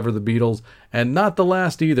they would cover the Beatles and not the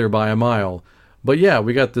last either by a mile. But yeah,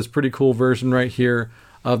 we got this pretty cool version right here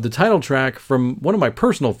of the title track from one of my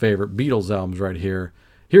personal favorite Beatles albums right here.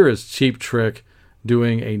 Here is Cheap Trick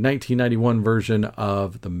doing a 1991 version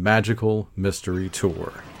of the Magical Mystery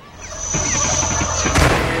Tour.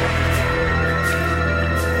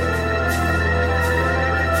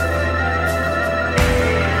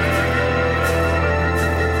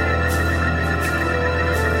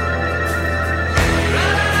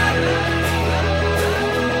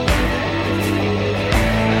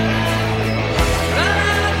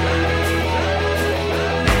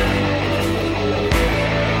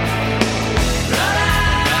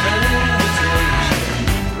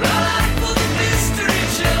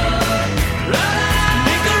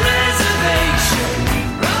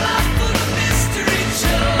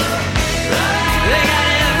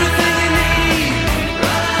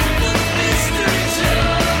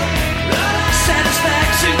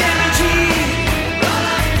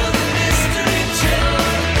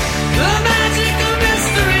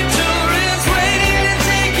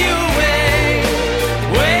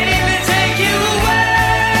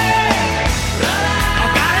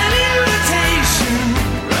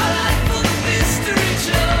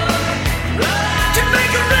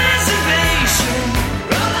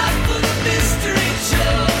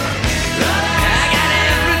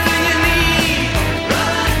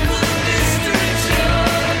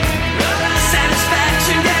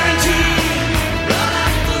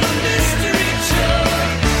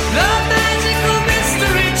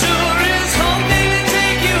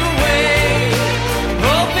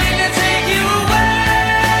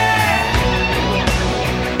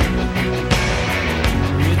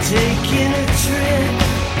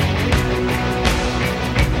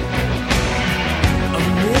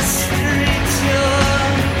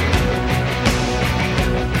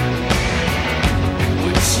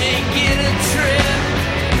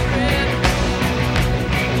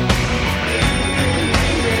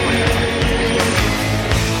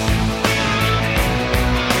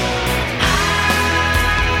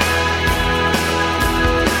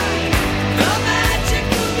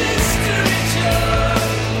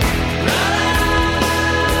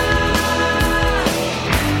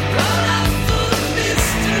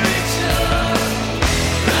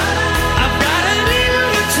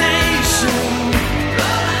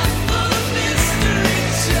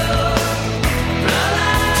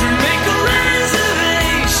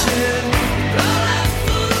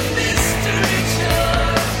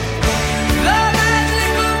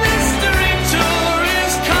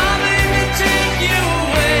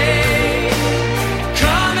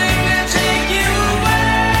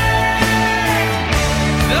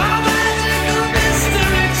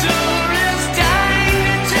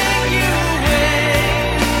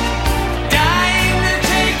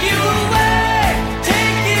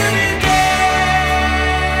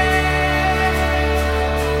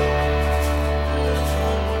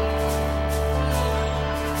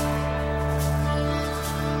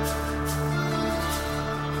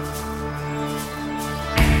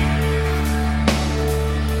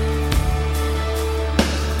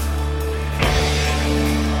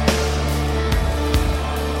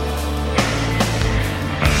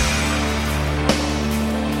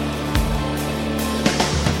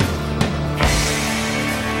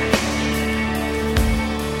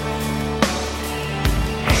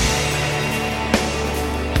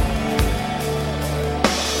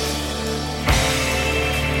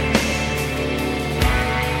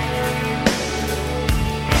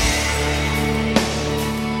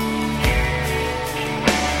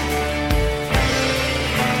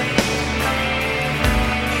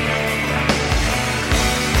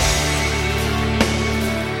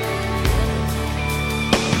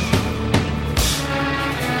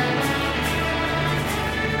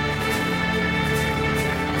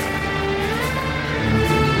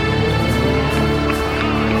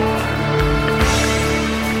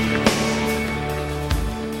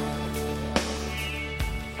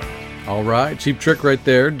 right, Cheap Trick right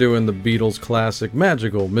there, doing the Beatles classic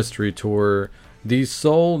Magical Mystery Tour, the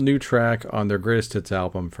sole new track on their Greatest Hits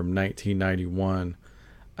album from 1991.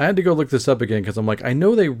 I had to go look this up again because I'm like, I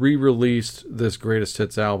know they re-released this Greatest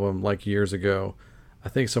Hits album like years ago. I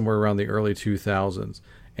think somewhere around the early 2000s.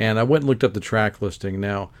 And I went and looked up the track listing.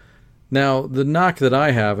 Now, the knock that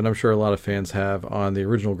I have, and I'm sure a lot of fans have, on the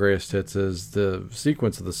original Greatest Hits is the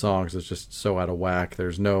sequence of the songs is just so out of whack.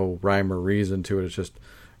 There's no rhyme or reason to it. It's just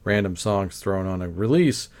random songs thrown on a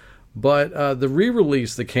release. But the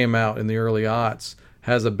re-release that came out in the early aughts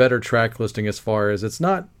has a better track listing as far as it's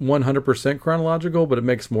not 100% chronological, but it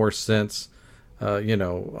makes more sense. In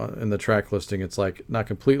the track listing, it's like not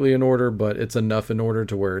completely in order, but it's enough in order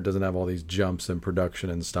to where it doesn't have all these jumps in production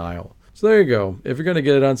and style. So there you go. If you're going to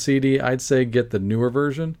get it on CD, I'd say get the newer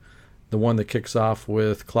version, the one that kicks off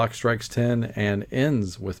with Clock Strikes 10 and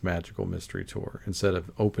ends with Magical Mystery Tour instead of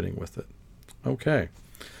opening with it. Okay.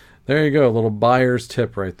 There you go. A little buyer's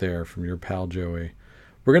tip right there from your pal Joey.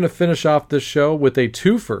 We're going to finish off this show with a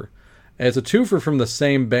twofer. It's a twofer from the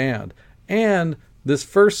same band. And this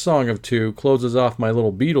first song of two closes off my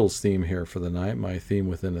little Beatles theme here for the night, my theme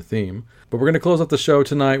within a theme. But we're going to close off the show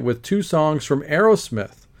tonight with two songs from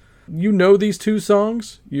Aerosmith. You know these two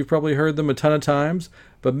songs. You've probably heard them a ton of times,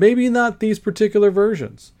 but maybe not these particular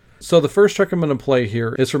versions. So the first track I'm going to play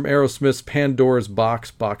here is from Aerosmith's Pandora's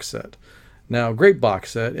Box set. Now, great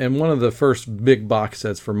box set, and one of the first big box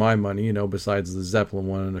sets for my money, besides the Zeppelin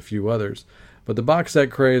one and a few others. But the box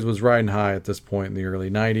set craze was riding high at this point in the early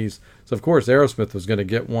 90s. So, of course, Aerosmith was going to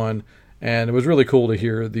get one. And it was really cool to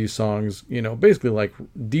hear these songs, basically like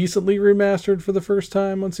decently remastered for the first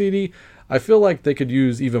time on CD. I feel like they could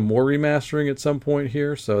use even more remastering at some point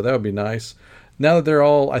here. So that would be nice. Now that they're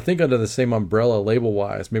all, I think, under the same umbrella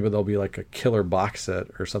label-wise, maybe there'll be like a killer box set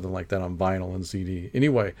or something like that on vinyl and CD.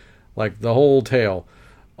 Anyway, like the whole tale.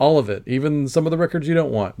 All of it. Even some of the records you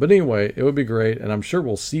don't want. But anyway, it would be great. And I'm sure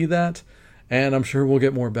we'll see that. And I'm sure we'll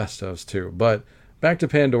get more best-ofs too. But back to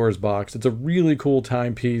Pandora's Box. It's a really cool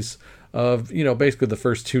timepiece of, basically the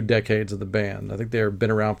first 2 decades of the band. I think they've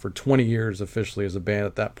been around for 20 years officially as a band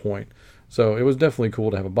at that point. So it was definitely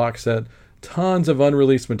cool to have a box set. Tons of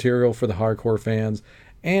unreleased material for the hardcore fans.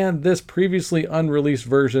 And this previously unreleased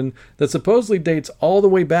version that supposedly dates all the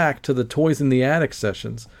way back to the Toys in the Attic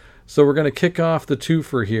sessions. So we're going to kick off the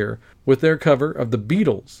twofer here with their cover of the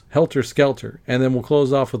Beatles' Helter Skelter, and then we'll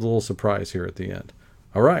close off with a little surprise here at the end.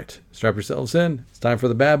 All right, strap yourselves in. It's time for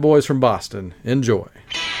the Bad Boys from Boston. Enjoy.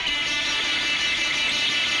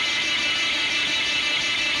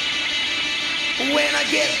 When I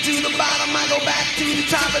get to the bottom, I go back to the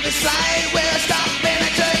top of the slide. Where I stop and I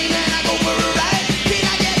turn and I go for a ride. Then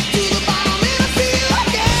I get to the bottom and I feel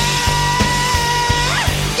like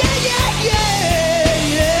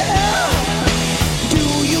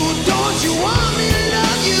Don't you want me to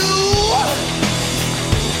love you?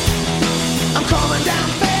 I'm coming down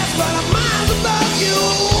fast, but I'm miles above you.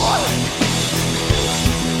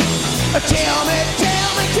 Tell me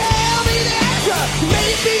that you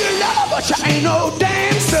may be your lover, but you ain't no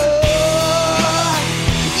dancer.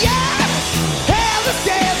 Yeah, helter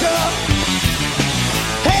skelter,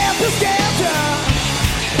 helter skelter,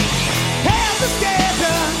 helter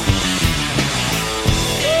skelter.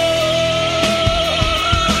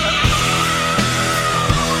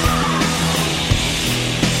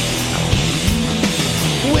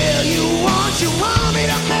 Well, you want me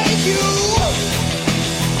to make you.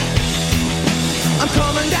 I'm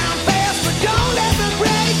coming down fast, but don't let me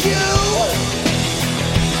break you.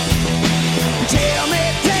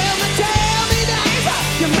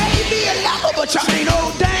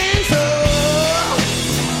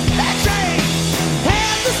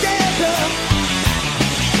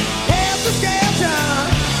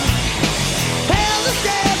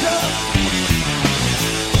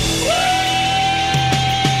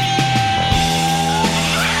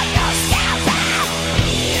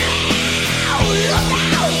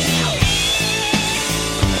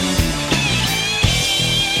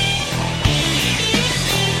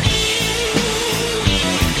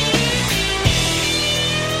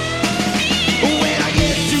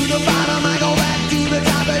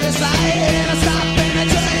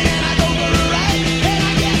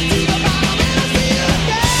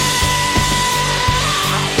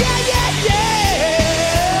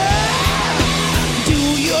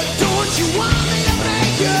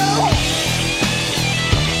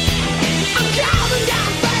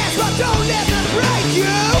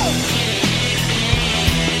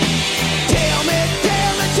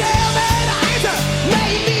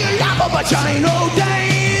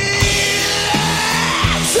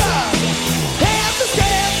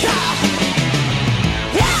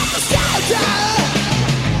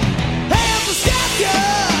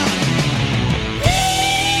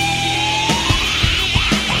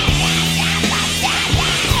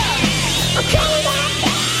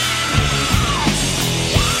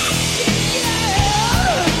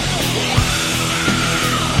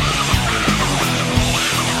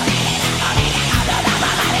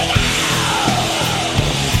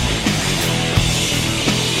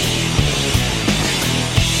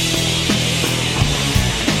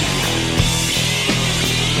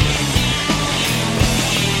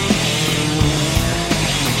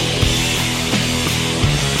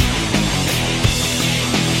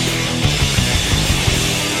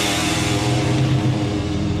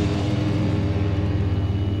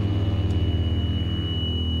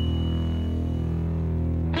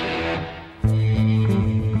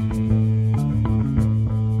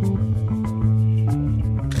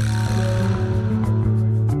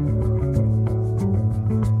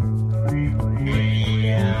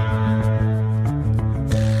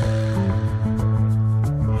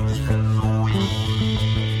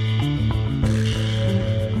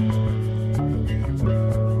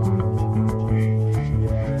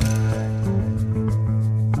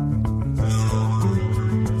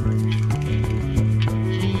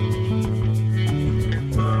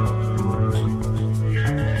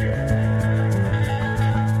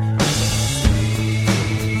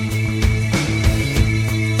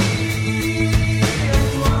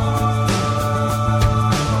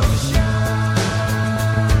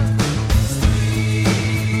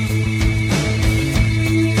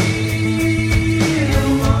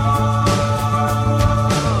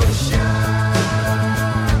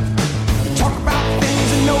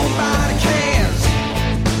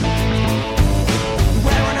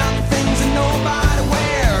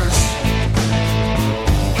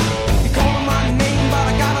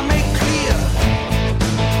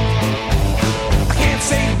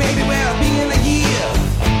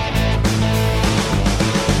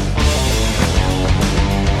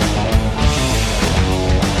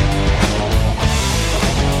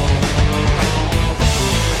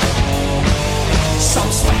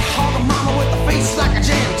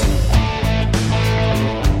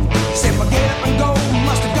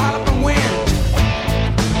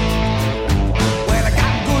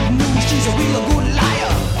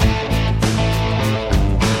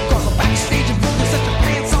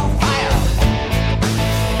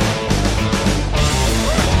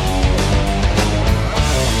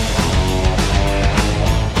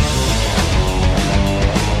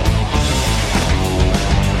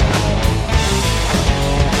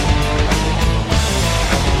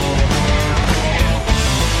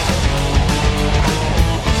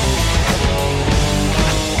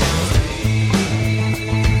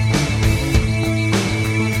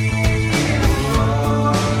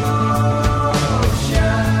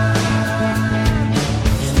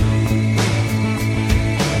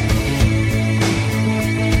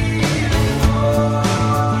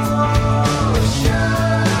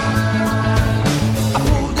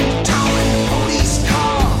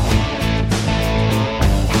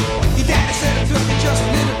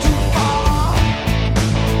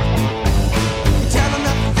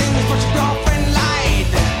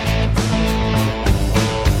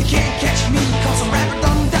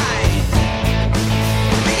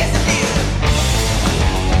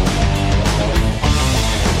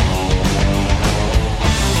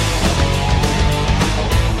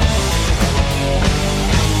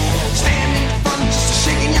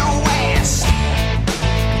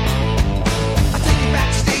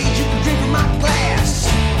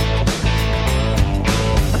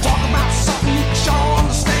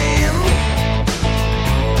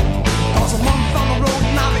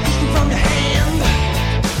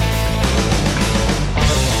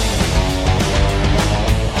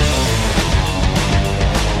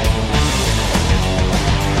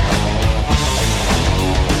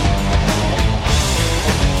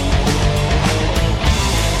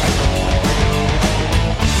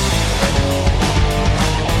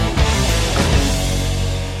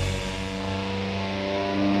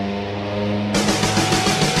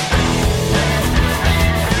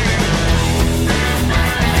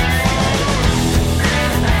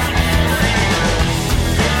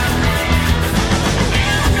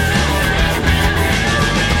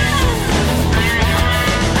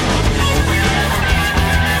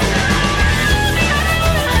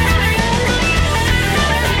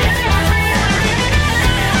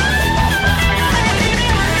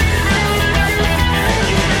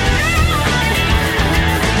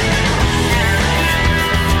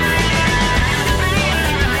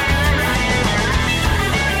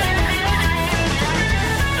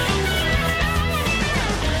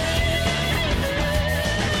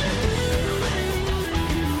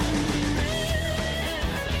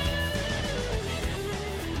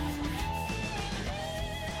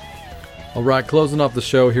 All right, closing off the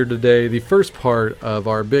show here today, the first part of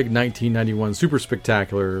our big 1991 Super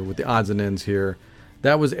Spectacular with the odds and ends here.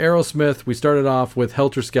 That was Aerosmith. We started off with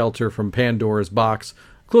Helter Skelter from Pandora's Box,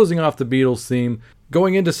 closing off the Beatles theme.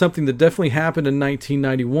 Going into something that definitely happened in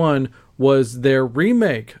 1991 was their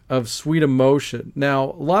remake of Sweet Emotion. Now,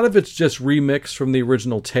 a lot of it's just remixed from the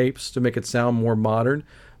original tapes to make it sound more modern,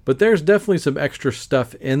 but there's definitely some extra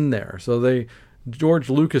stuff in there. So George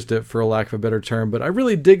Lucased it, for a lack of a better term, but I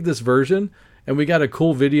really dig this version, and we got a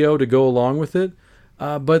cool video to go along with it.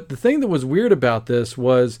 But the thing that was weird about this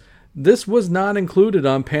was not included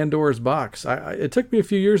on Pandora's Box. It took me a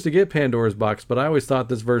few years to get Pandora's Box, but I always thought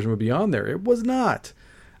this version would be on there. It was not.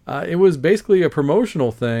 It was basically a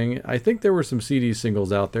promotional thing. I think there were some CD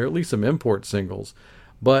singles out there, at least some import singles.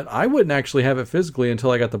 But I wouldn't actually have it physically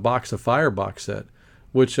until I got the Box of Fire box set,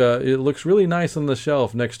 which it looks really nice on the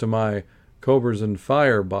shelf next to my Cobras and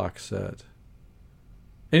Fire box set.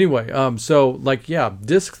 Anyway,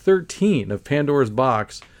 disc 13 of Pandora's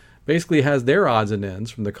Box basically has their odds and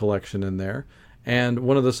ends from the collection in there. And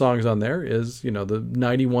one of the songs on there is, the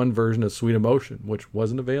 91 version of Sweet Emotion, which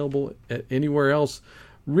wasn't available anywhere else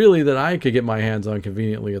really that I could get my hands on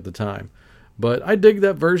conveniently at the time. But I dig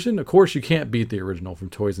that version. Of course, you can't beat the original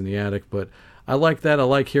from Toys in the Attic, but I like that. I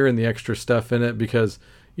like hearing the extra stuff in it because,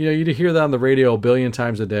 you hear that on the radio a billion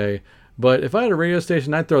times a day. But if I had a radio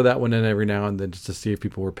station, I'd throw that one in every now and then just to see if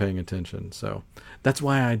people were paying attention. So that's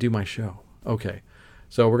why I do my show. Okay,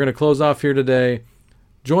 so we're going to close off here today.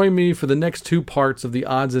 Join me for the next 2 parts of the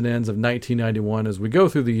odds and ends of 1991 as we go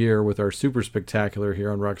through the year with our super spectacular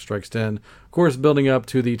here on Rock Strikes 10. Of course, building up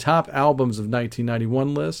to the top albums of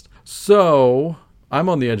 1991 list. So I'm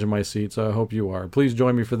on the edge of my seat, so I hope you are. Please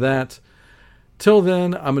join me for that. Till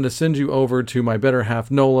then, I'm going to send you over to my better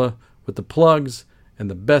half, Nola, with the plugs and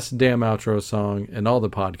the best damn outro song in all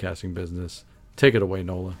the podcasting business. Take it away,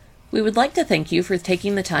 Nola. We would like to thank you for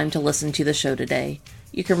taking the time to listen to the show today.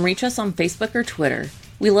 You can reach us on Facebook or Twitter.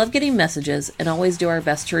 We love getting messages and always do our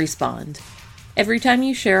best to respond. Every time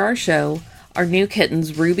you share our show, our new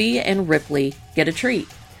kittens Ruby and Ripley get a treat.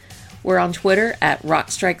 We're on Twitter at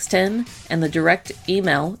rockstrikes10 and the direct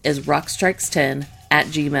email is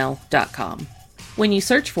rockstrikes10@gmail.com. When you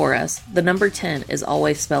search for us, the number 10 is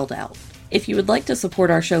always spelled out. If you would like to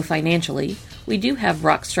support our show financially, we do have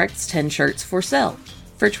Rock Strikes 10 shirts for sale.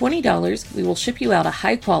 For $20, we will ship you out a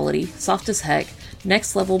high-quality, soft as heck,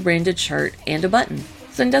 next-level branded shirt and a button.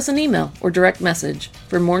 Send us an email or direct message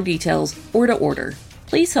for more details or to order.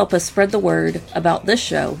 Please help us spread the word about this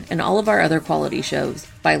show and all of our other quality shows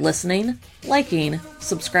by listening, liking,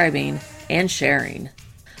 subscribing, and sharing.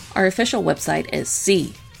 Our official website is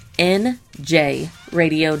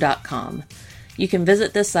cnjradio.com. You can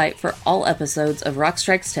visit this site for all episodes of Rock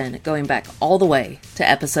Strikes 10 going back all the way to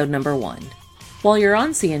episode number 1. While you're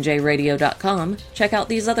on cnjradio.com, check out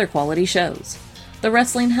these other quality shows. The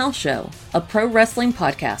Wrestling House Show, a pro wrestling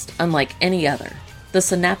podcast unlike any other. The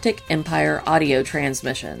Synaptic Empire audio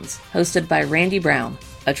transmissions, hosted by Randy Brown,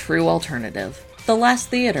 a true alternative. The Last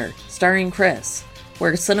Theater, starring Chris,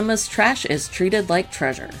 where cinema's trash is treated like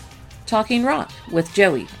treasure. Talking Rock with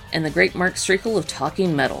Joey and the great Mark Strickle of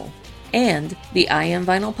Talking Metal. And the I Am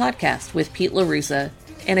Vinyl podcast with Pete LaRussa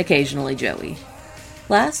and occasionally Joey.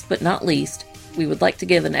 Last but not least, we would like to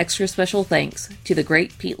give an extra special thanks to the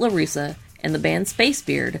great Pete LaRussa and the band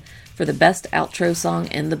Spacebeard for the best outro song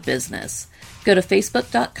in the business. Go to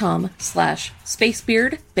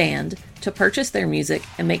facebook.com/SpacebeardBand to purchase their music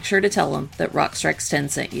and make sure to tell them that Rock Strikes 10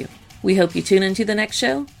 sent you. We hope you tune into the next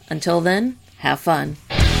show. Until then, have fun.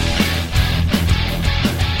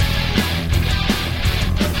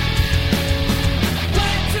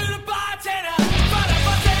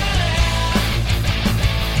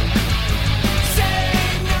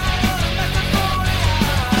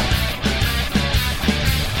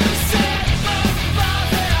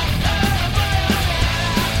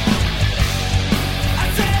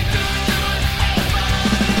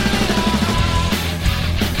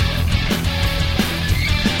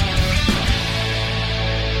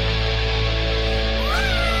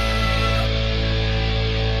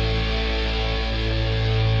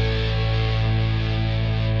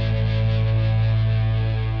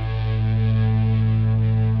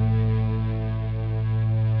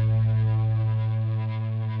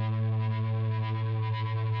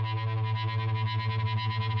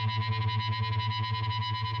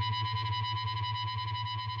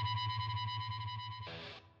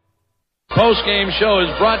 Post-game show is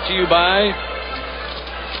brought to you by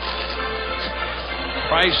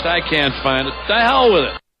Christ, I can't find it. The hell with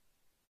it.